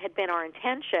least that had been our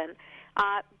intention.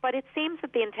 But it seems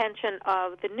that the intention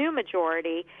of the new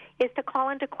majority is to call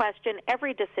into question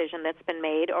every decision that's been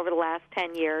made over the last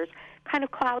 10 years, kind of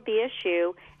cloud the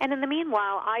issue, and in the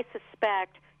meanwhile, I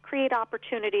suspect, create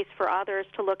opportunities for others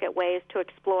to look at ways to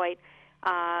exploit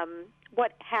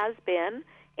what has been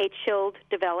a chilled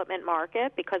development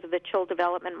market. Because of the chilled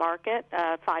development market,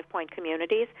 5 Point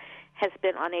Communities has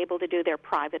been unable to do their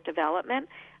private development.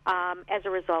 As a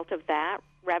result of that,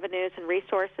 revenues and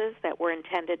resources that were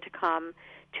intended to come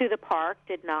to the park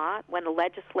did not. When the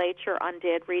legislature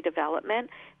undid redevelopment,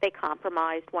 they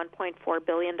compromised $1.4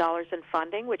 billion in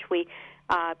funding, which we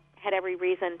had every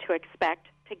reason to expect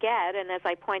to get. And as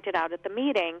I pointed out at the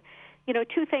meeting,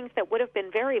 2 things that would have been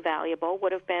very valuable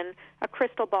would have been a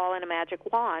crystal ball and a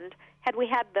magic wand. Had we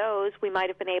had those, we might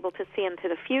have been able to see into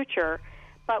the future.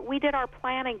 But we did our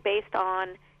planning based on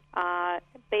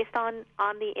based on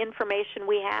the information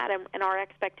we had and our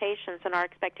expectations. And our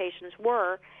expectations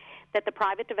were that the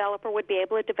private developer would be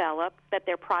able to develop, that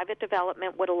their private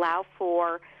development would allow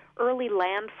for early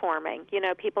land forming. You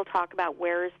know, people talk about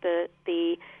where's the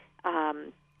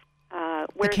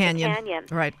canyon.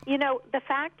 Right. You know, the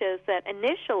fact is that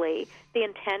initially the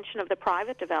intention of the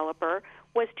private developer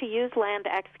was to use land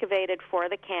excavated for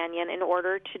the canyon in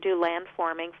order to do land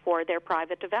forming for their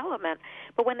private development.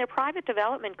 But when their private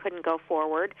development couldn't go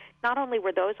forward, not only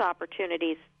were those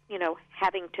opportunities, you know,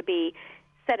 having to be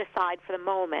set aside for the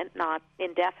moment, not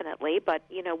indefinitely, but,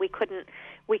 you know, we couldn't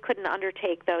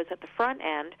undertake those at the front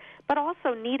end, but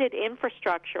also needed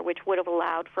infrastructure which would have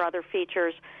allowed for other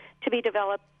features to be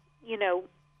developed,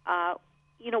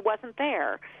 wasn't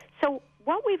there. So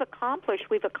what we've accomplished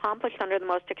under the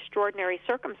most extraordinary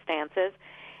circumstances.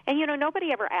 And, you know,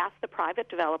 nobody ever asked the private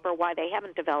developer why they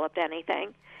haven't developed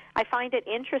anything. I find it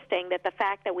interesting that the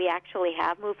fact that we actually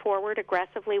have moved forward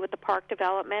aggressively with the park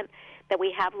development, that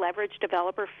we have leveraged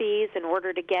developer fees in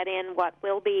order to get in what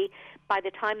will be, by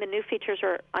the time the new features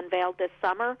are unveiled this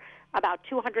summer, about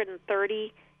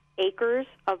 230 acres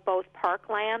of both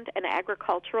parkland and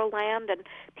agricultural land. And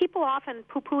people often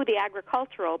poo-poo the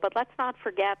agricultural, but let's not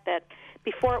forget that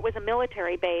before it was a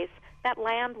military base, that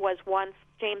land was once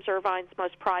James Irvine's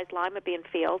most prized lima bean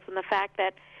fields, and the fact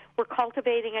that we're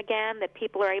cultivating again, that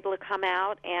people are able to come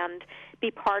out and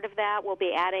be part of that. We'll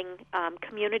be adding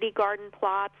community garden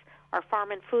plots. Our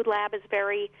farm and food lab is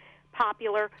very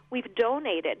popular. We've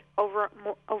donated over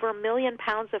 1 million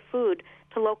pounds of food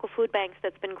to local food banks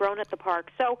that's been grown at the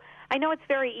park. So I know it's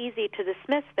very easy to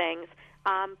dismiss things,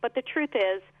 but the truth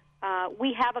is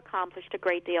we have accomplished a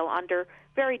great deal under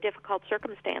very difficult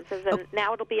circumstances, and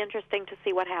now it'll be interesting to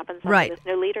see what happens under this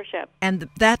new leadership. And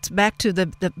that's back to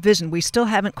the vision. We still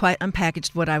haven't quite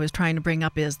unpackaged what I was trying to bring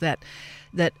up is that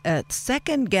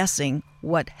second-guessing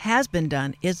what has been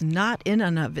done is not in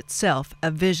and of itself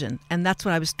a vision. And that's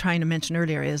what I was trying to mention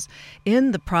earlier is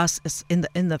in the process, in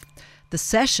the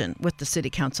session with the City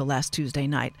Council last Tuesday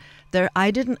night,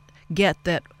 I didn't get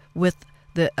that with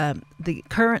the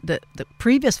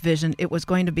previous vision, it was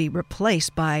going to be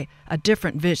replaced by a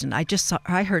different vision.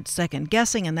 I heard second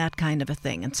guessing and that kind of a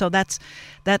thing, and so that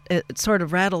it sort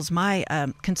of rattles my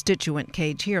constituent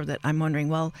cage here. That I'm wondering,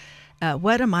 well,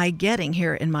 what am I getting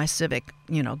here in my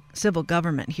civil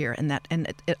government here? And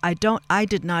I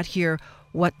did not hear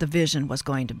what the vision was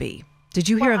going to be. Did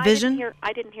you hear a vision?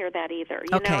 I didn't hear that either.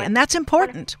 Okay, and that's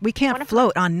important. We can't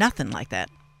float on nothing like that.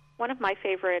 One of my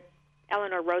favorite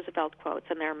Eleanor Roosevelt quotes,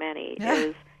 and there are many,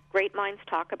 is great minds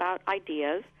talk about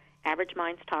ideas, average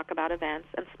minds talk about events,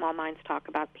 and small minds talk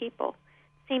about people.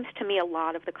 Seems to me a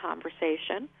lot of the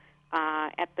conversation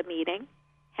at the meeting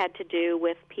had to do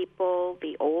with people,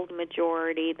 the old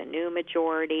majority, the new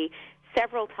majority.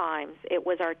 Several times it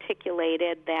was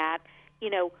articulated that,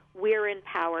 we're in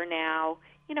power now.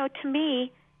 To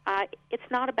me, it's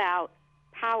not about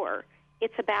power.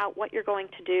 It's about what you're going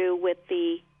to do with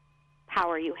the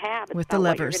power you have. It's with about the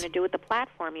what levers. you're going to do with the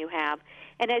platform you have.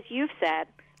 And as you've said,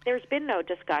 there's been no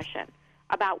discussion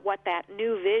about what that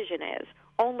new vision is,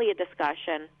 only a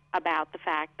discussion about the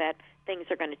fact that things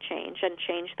are going to change, and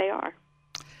change they are.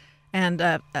 And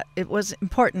it was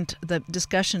important, the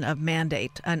discussion of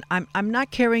mandate. And I'm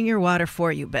not carrying your water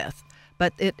for you, Beth,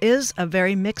 but it is a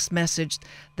very mixed message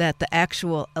that the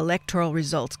actual electoral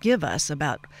results give us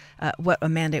about what a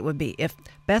mandate would be. If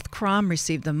Beth Crom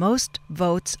received the most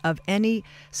votes of any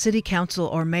city council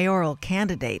or mayoral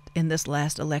candidate in this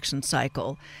last election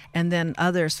cycle, and then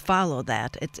others follow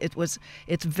that,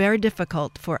 it's very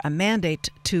difficult for a mandate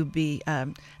to be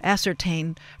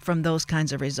ascertained from those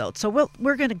kinds of results. So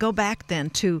we're going to go back then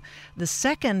to the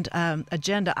second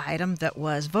agenda item that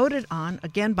was voted on,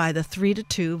 again by the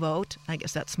 3-2 vote. I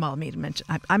guess that's small of me to mention.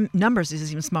 Numbers is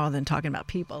even smaller than talking about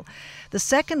people. The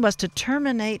second was to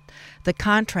terminate the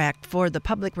contract for the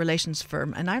public relations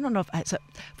firm, and I don't know if it's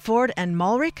Ford and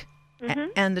Mulrick,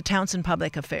 and the Townsend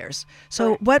Public Affairs.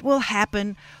 So what will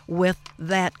happen with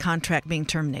that contract being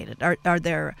terminated? Are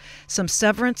there some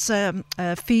severance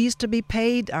fees to be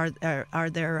paid? What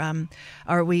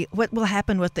will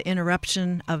happen with the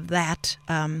interruption of that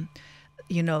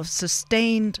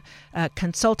sustained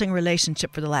consulting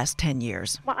relationship for the last 10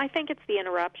 years? Well, I think it's the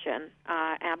interruption,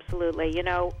 absolutely.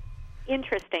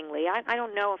 Interestingly, I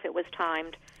don't know if it was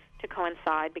timed to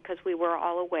coincide, because we were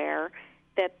all aware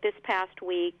that this past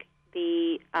week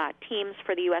the teams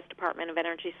for the U.S. Department of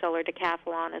Energy Solar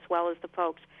Decathlon, as well as the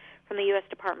folks from the U.S.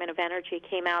 Department of Energy,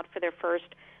 came out for their first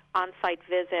on-site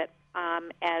visit.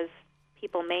 As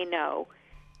people may know,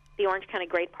 the Orange County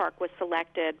Great Park was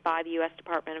selected by the U.S.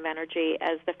 Department of Energy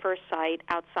as the first site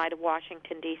outside of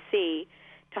Washington, D.C.,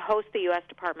 to host the U.S.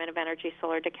 Department of Energy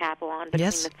Solar Decathlon between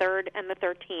the 3rd and the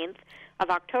 13th of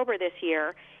October this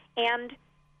year. And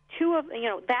two of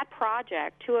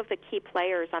the key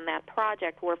players on that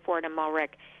project were Ford and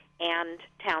Mulrick and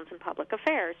Townsend Public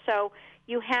Affairs. So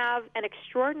you have an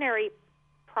extraordinary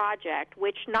project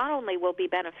which not only will be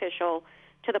beneficial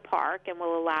to the park and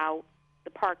will allow the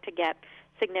park to get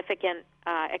significant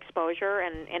exposure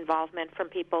and involvement from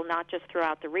people not just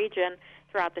throughout the region,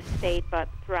 throughout the state, but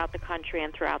throughout the country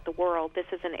and throughout the world. This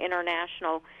is an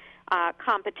international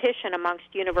competition amongst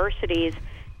universities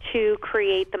to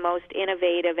create the most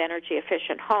innovative,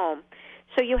 energy-efficient home.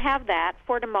 So you have that.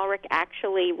 Ford and Mulrick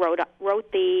actually wrote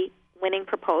the winning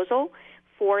proposal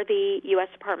for the U.S.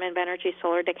 Department of Energy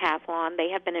Solar Decathlon. They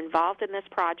have been involved in this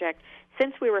project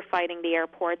since we were fighting the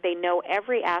airport. They know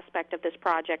every aspect of this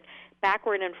project,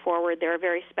 backward and forward. They're a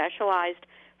very specialized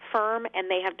firm, and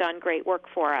they have done great work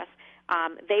for us.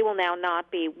 They will now not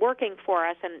be working for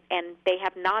us, and they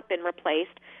have not been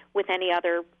replaced with any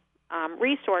other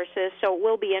resources, so it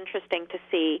will be interesting to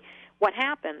see what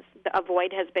happens. A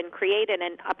void has been created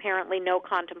and apparently no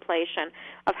contemplation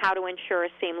of how to ensure a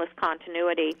seamless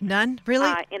continuity. None,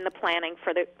 really? In the planning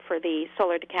for the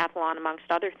solar decathlon, amongst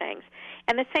other things.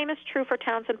 And the same is true for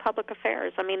Townsend Public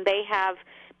Affairs. I mean, they have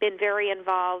been very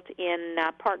involved in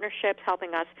partnerships,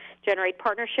 helping us generate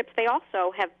partnerships. They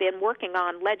also have been working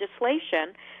on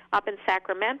legislation up in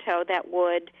Sacramento that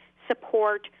would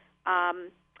support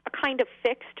a kind of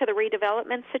fix to the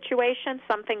redevelopment situation,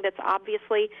 something that's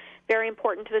obviously very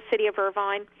important to the city of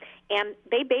Irvine. And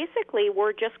they basically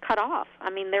were just cut off.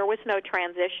 I mean, there was no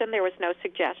transition. There was no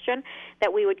suggestion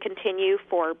that we would continue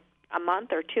for a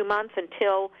month or 2 months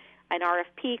until an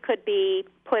RFP could be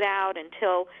put out,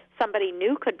 until somebody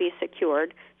new could be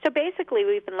secured. So basically,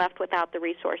 we've been left without the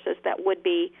resources that would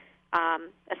be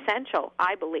essential,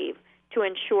 I believe, to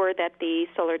ensure that the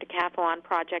Solar Decathlon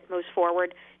project moves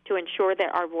forward, to ensure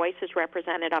that our voice is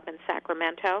represented up in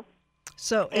Sacramento.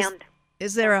 So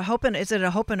is there a hope, and is it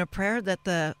a hope and a prayer that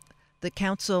the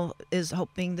council is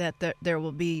hoping that there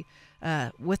will be,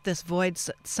 with this void,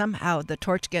 somehow the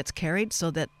torch gets carried, so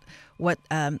that what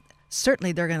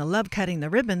certainly they're going to love cutting the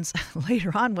ribbons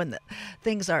later on when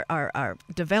things are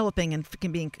developing and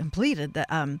being completed. That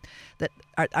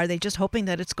are they just hoping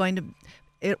that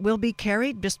it will be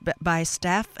carried just by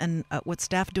staff and with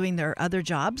staff doing their other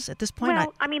jobs at this point?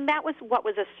 Well, I mean, that was what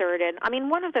was asserted. I mean,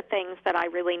 one of the things that I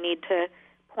really need to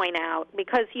point out,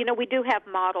 because, we do have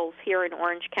models here in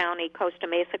Orange County, Costa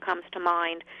Mesa comes to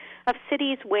mind, of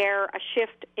cities where a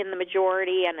shift in the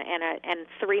majority and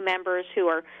 3 members who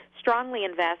are strongly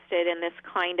invested in this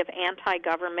kind of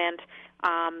anti-government,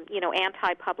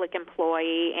 anti-public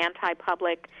employee,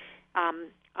 anti-public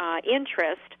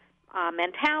interest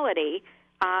mentality,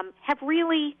 have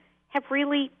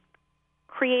really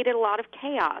created a lot of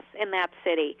chaos in that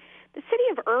city. The city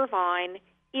of Irvine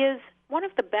is one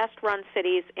of the best-run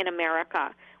cities in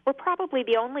America. We're probably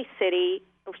the only city,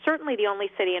 or certainly the only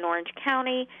city in Orange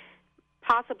County,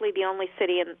 possibly the only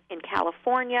city in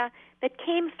California, that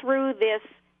came through this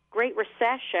Great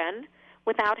Recession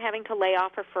without having to lay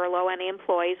off or furlough any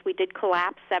employees. We did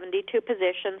collapse 72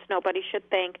 positions. Nobody should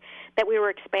think that we were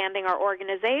expanding our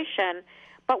organization.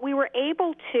 But we were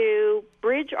able to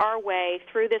bridge our way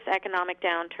through this economic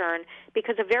downturn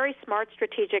because of very smart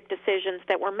strategic decisions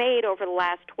that were made over the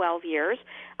last 12 years.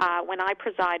 When I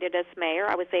presided as mayor,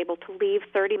 I was able to leave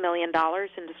 $30 million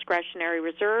in discretionary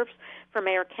reserves for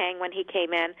Mayor Kang when he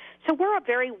came in. So we're a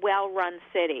very well-run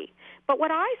city. But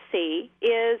what I see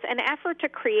is an effort to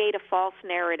create a false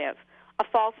narrative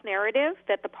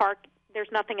that the park,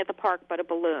 there's nothing at the park but a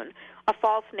balloon, a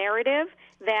false narrative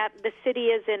that the city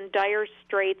is in dire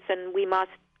straits and we must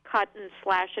cut and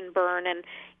slash and burn.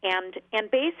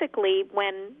 And basically,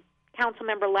 when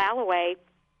Councilmember Lalloway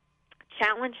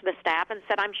challenged the staff and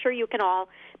said, I'm sure you can all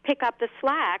pick up the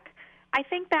slack, I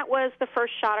think that was the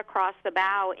first shot across the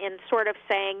bow in sort of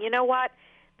saying, you know what,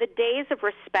 the days of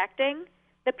respecting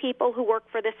the people who work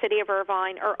for the city of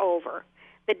Irvine are over.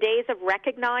 The days of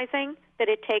recognizing that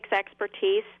it takes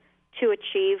expertise to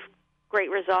achieve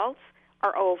great results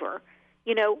are over.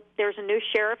 There's a new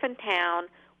sheriff in town.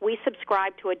 We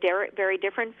subscribe to a very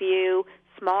different view,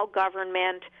 small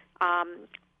government,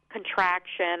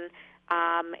 contraction,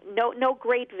 no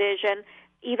great vision.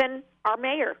 Even our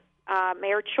mayor,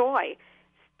 Mayor Choi,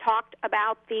 talked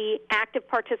about the active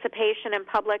participation in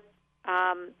public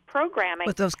programming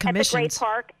with those commissions at the Great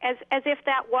Park as if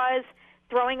that was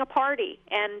throwing a party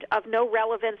and of no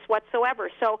relevance whatsoever.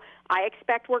 So I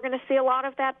expect we're going to see a lot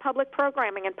of that public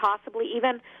programming and possibly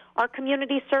even our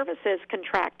community services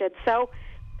contracted. So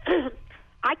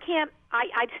I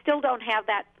still don't have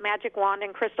that magic wand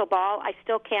and crystal ball. I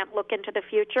still can't look into the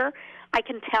future. I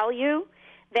can tell you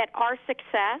that our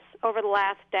success over the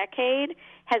last decade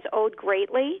has owed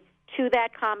greatly to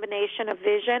that combination of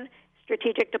vision,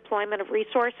 strategic deployment of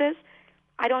resources.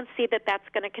 I don't see that that's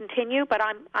going to continue, but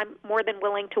I'm more than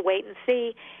willing to wait and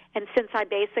see. And since I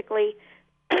basically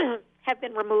have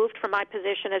been removed from my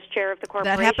position as chair of the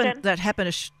corporation. That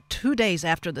happened 2 days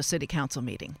after the city council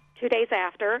meeting. 2 days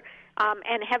after,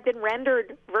 and have been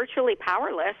rendered virtually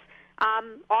powerless,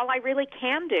 all I really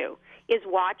can do is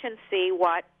watch and see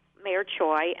what Mayor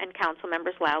Choi and Council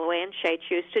Members Laloway and Shea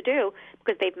choose to do,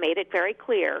 because they've made it very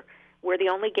clear. We're the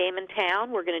only game in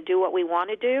town. We're going to do what we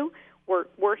want to do.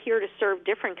 We're here to serve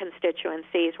different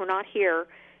constituencies. We're not here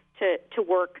to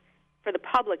work for the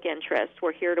public interest.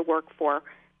 We're here to work for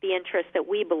the interests that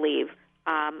we believe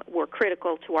were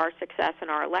critical to our success in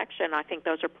our election. I think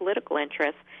those are political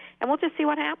interests, and we'll just see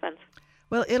what happens.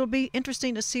 Well, it'll be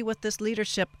interesting to see what this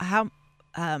leadership, how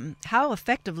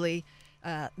effectively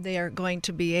they are going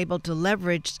to be able to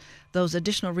leverage those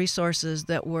additional resources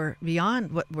that were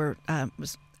beyond what were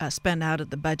was spent out of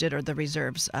the budget or the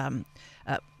reserves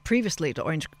previously to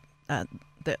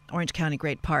the Orange County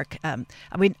Great Park.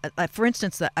 For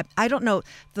instance, I don't know,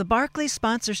 the Barclays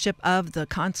sponsorship of the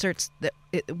concerts, that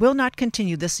it will not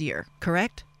continue this year,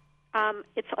 correct?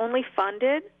 It's only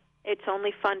funded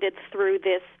through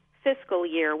this fiscal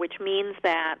year, which means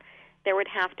that there would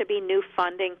have to be new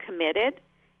funding committed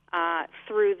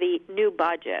through the new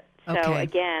budget. Okay. So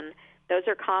again, those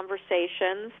are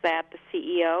conversations that the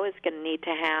CEO is going to need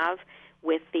to have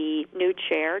with the new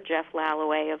chair, Jeff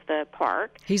Laloway of the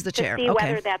park. He's the chair. To see okay.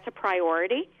 whether that's a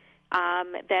priority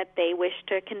that they wish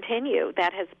to continue.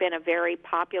 That has been a very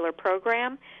popular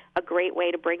program, a great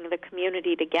way to bring the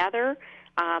community together.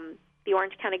 The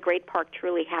Orange County Great Park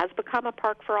truly has become a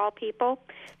park for all people.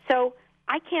 So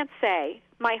I can't say.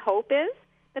 My hope is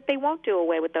that they won't do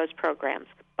away with those programs,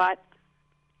 but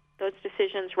those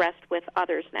decisions rest with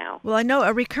others now. Well, I know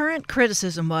a recurrent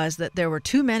criticism was that there were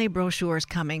too many brochures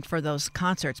coming for those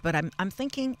concerts, but I'm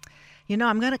thinking,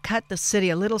 I'm going to cut the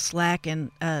city a little slack in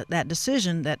that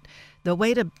decision that the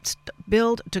way to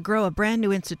grow a brand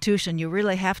new institution, you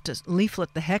really have to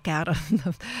leaflet the heck out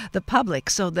of the public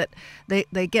so that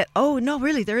they get, oh no,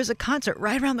 really, there is a concert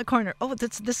right around the corner. Oh,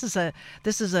 this is a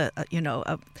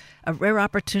rare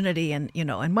opportunity, and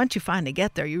once you finally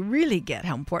get there, you really get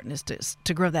how important it is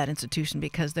to grow that institution,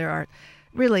 because there are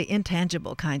really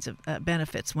intangible kinds of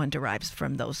benefits one derives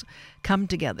from those come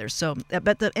together. So,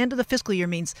 but the end of the fiscal year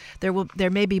means there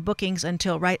may be bookings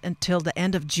until the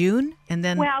end of June, and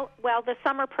then well, the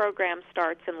summer program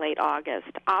starts in late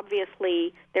August.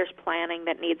 Obviously, there's planning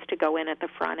that needs to go in at the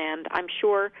front end. I'm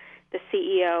sure the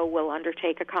CEO will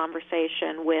undertake a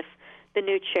conversation with the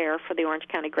new chair for the Orange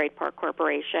County Great Park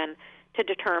Corporation to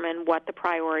determine what the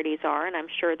priorities are, and I'm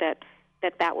sure that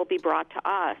will be brought to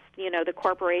us. The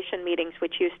corporation meetings,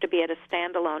 which used to be at a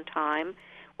standalone time,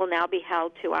 will now be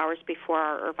held 2 hours before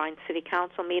our Irvine City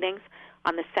Council meetings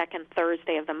on the second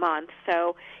Thursday of the month.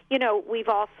 So, we've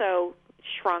also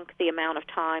shrunk the amount of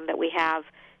time that we have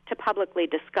to publicly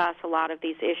discuss a lot of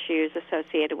these issues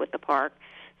associated with the park.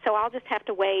 So I'll just have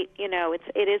to wait.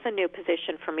 It is a new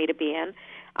position for me to be in.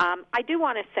 I do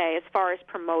want to say, as far as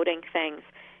promoting things,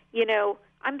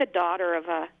 I'm the daughter of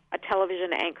a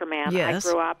television anchorman. Yes.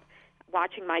 I grew up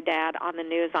watching my dad on the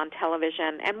news on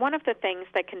television, and one of the things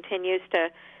that continues to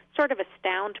sort of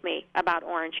astound me about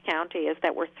Orange County is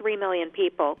that we're 3 million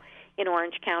people in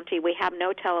Orange County. We have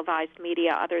no televised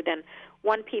media other than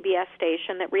one PBS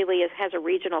station that really has a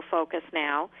regional focus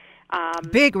now.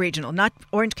 Big regional, not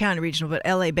Orange County regional, but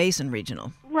LA Basin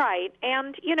regional. Right,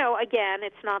 and, again,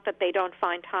 it's not that they don't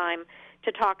find time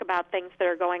to talk about things that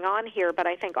are going on here, but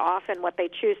I think often what they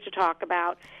choose to talk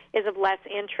about is of less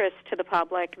interest to the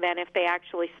public than if they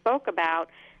actually spoke about,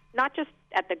 not just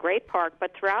at the Great Park,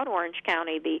 but throughout Orange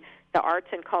County, the arts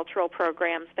and cultural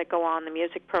programs that go on, the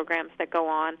music programs that go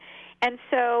on. And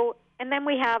then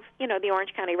we have, the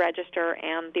Orange County Register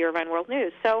and the Irvine World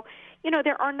News. So,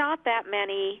 there are not that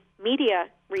many media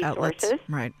resources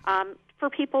for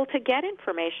people to get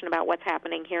information about what's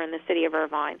happening here in the city of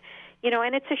Irvine.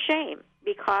 And it's a shame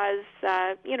because,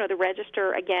 the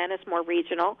Register, again, is more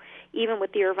regional. Even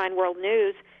with the Irvine World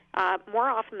News, more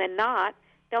often than not,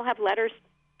 they'll have letters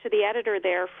to the editor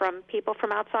there from people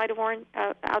from outside of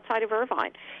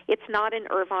Irvine. It's not an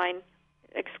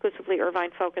exclusively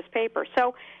Irvine-focused paper.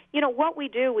 So, what we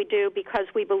do because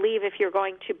we believe if you're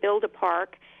going to build a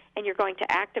park and you're going to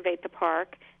activate the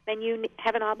park, then you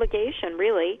have an obligation,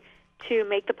 really, to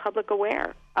make the public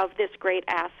aware of this great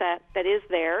asset that is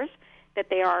theirs, that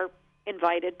they are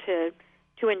invited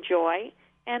to enjoy,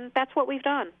 and that's what we've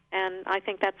done. And I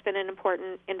think that's been an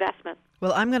important investment.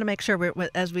 Well, I'm going to make sure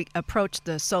as we approach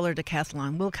the Solar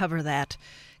Decathlon, we'll cover that,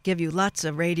 give you lots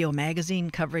of radio magazine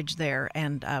coverage there,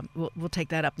 and we'll take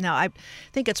that up. Now, I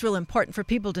think it's real important for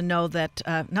people to know that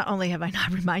not only have I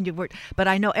not reminded you, but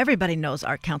I know everybody knows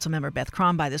our council member, Beth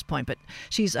Crom, by this point, but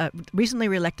she's a recently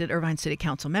reelected Irvine City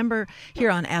Council member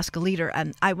here on Ask a Leader.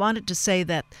 And I wanted to say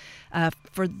that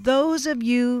for those of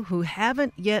you who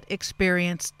haven't yet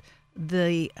experienced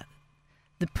the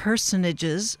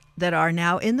personages that are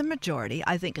now in the majority,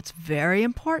 I think it's very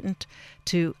important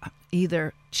to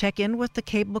either check in with the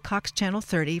cable Cox Channel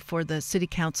 30 for the City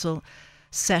Council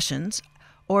sessions,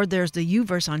 or there's the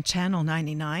UVerse on Channel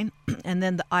 99, and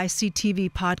then the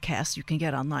ICTV podcast you can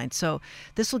get online. So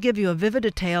this will give you a vivid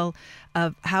detail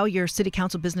of how your City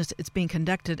Council business is being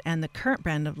conducted and the current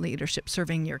brand of leadership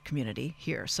serving your community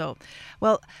here. So,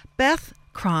 well, Beth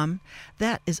Crom,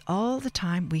 that is all the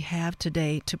time we have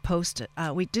today to post it.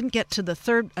 We didn't get to the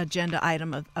third agenda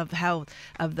item of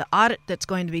the audit that's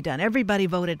going to be done. Everybody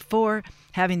voted for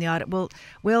having the audit.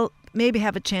 We'll maybe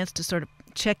have a chance to sort of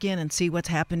check in and see what's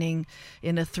happening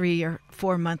in a 3 or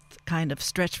 4 month kind of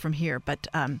stretch from here. But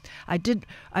I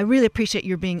really appreciate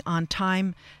your being on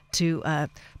time to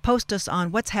post us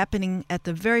on what's happening at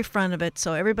the very front of it,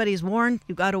 so everybody's warned.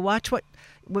 You've got to watch what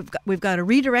we've got a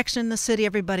redirection in the city.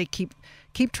 Everybody keep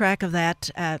track of that.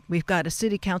 We've got a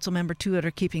city council member too that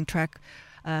are keeping track.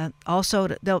 Also,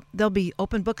 there'll be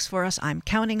open books for us. I'm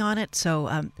counting on it.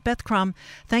 So, Beth Crom,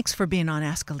 thanks for being on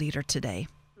Ask a Leader today.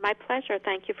 My pleasure.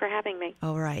 Thank you for having me.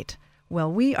 All right.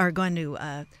 Well, we are going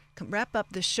to wrap up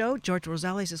the show. George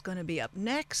Rosales is going to be up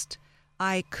next.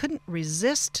 I couldn't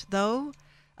resist, though,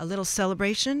 a little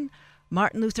celebration.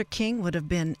 Martin Luther King would have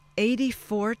been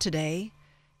 84 today,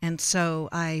 and so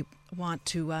I want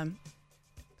to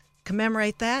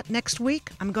commemorate that. Next week,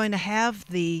 I'm going to have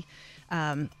a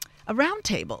round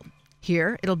table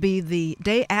here. It'll be the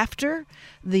day after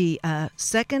the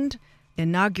second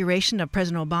inauguration of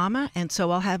President Obama, and so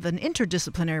I'll have an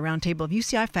interdisciplinary roundtable of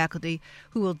UCI faculty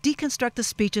who will deconstruct the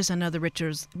speeches and other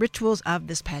rituals of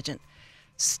this pageant.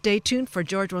 Stay tuned for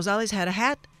George Rosales Had a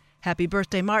Hat. Happy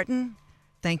birthday, Martin.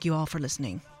 Thank you all for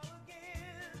listening.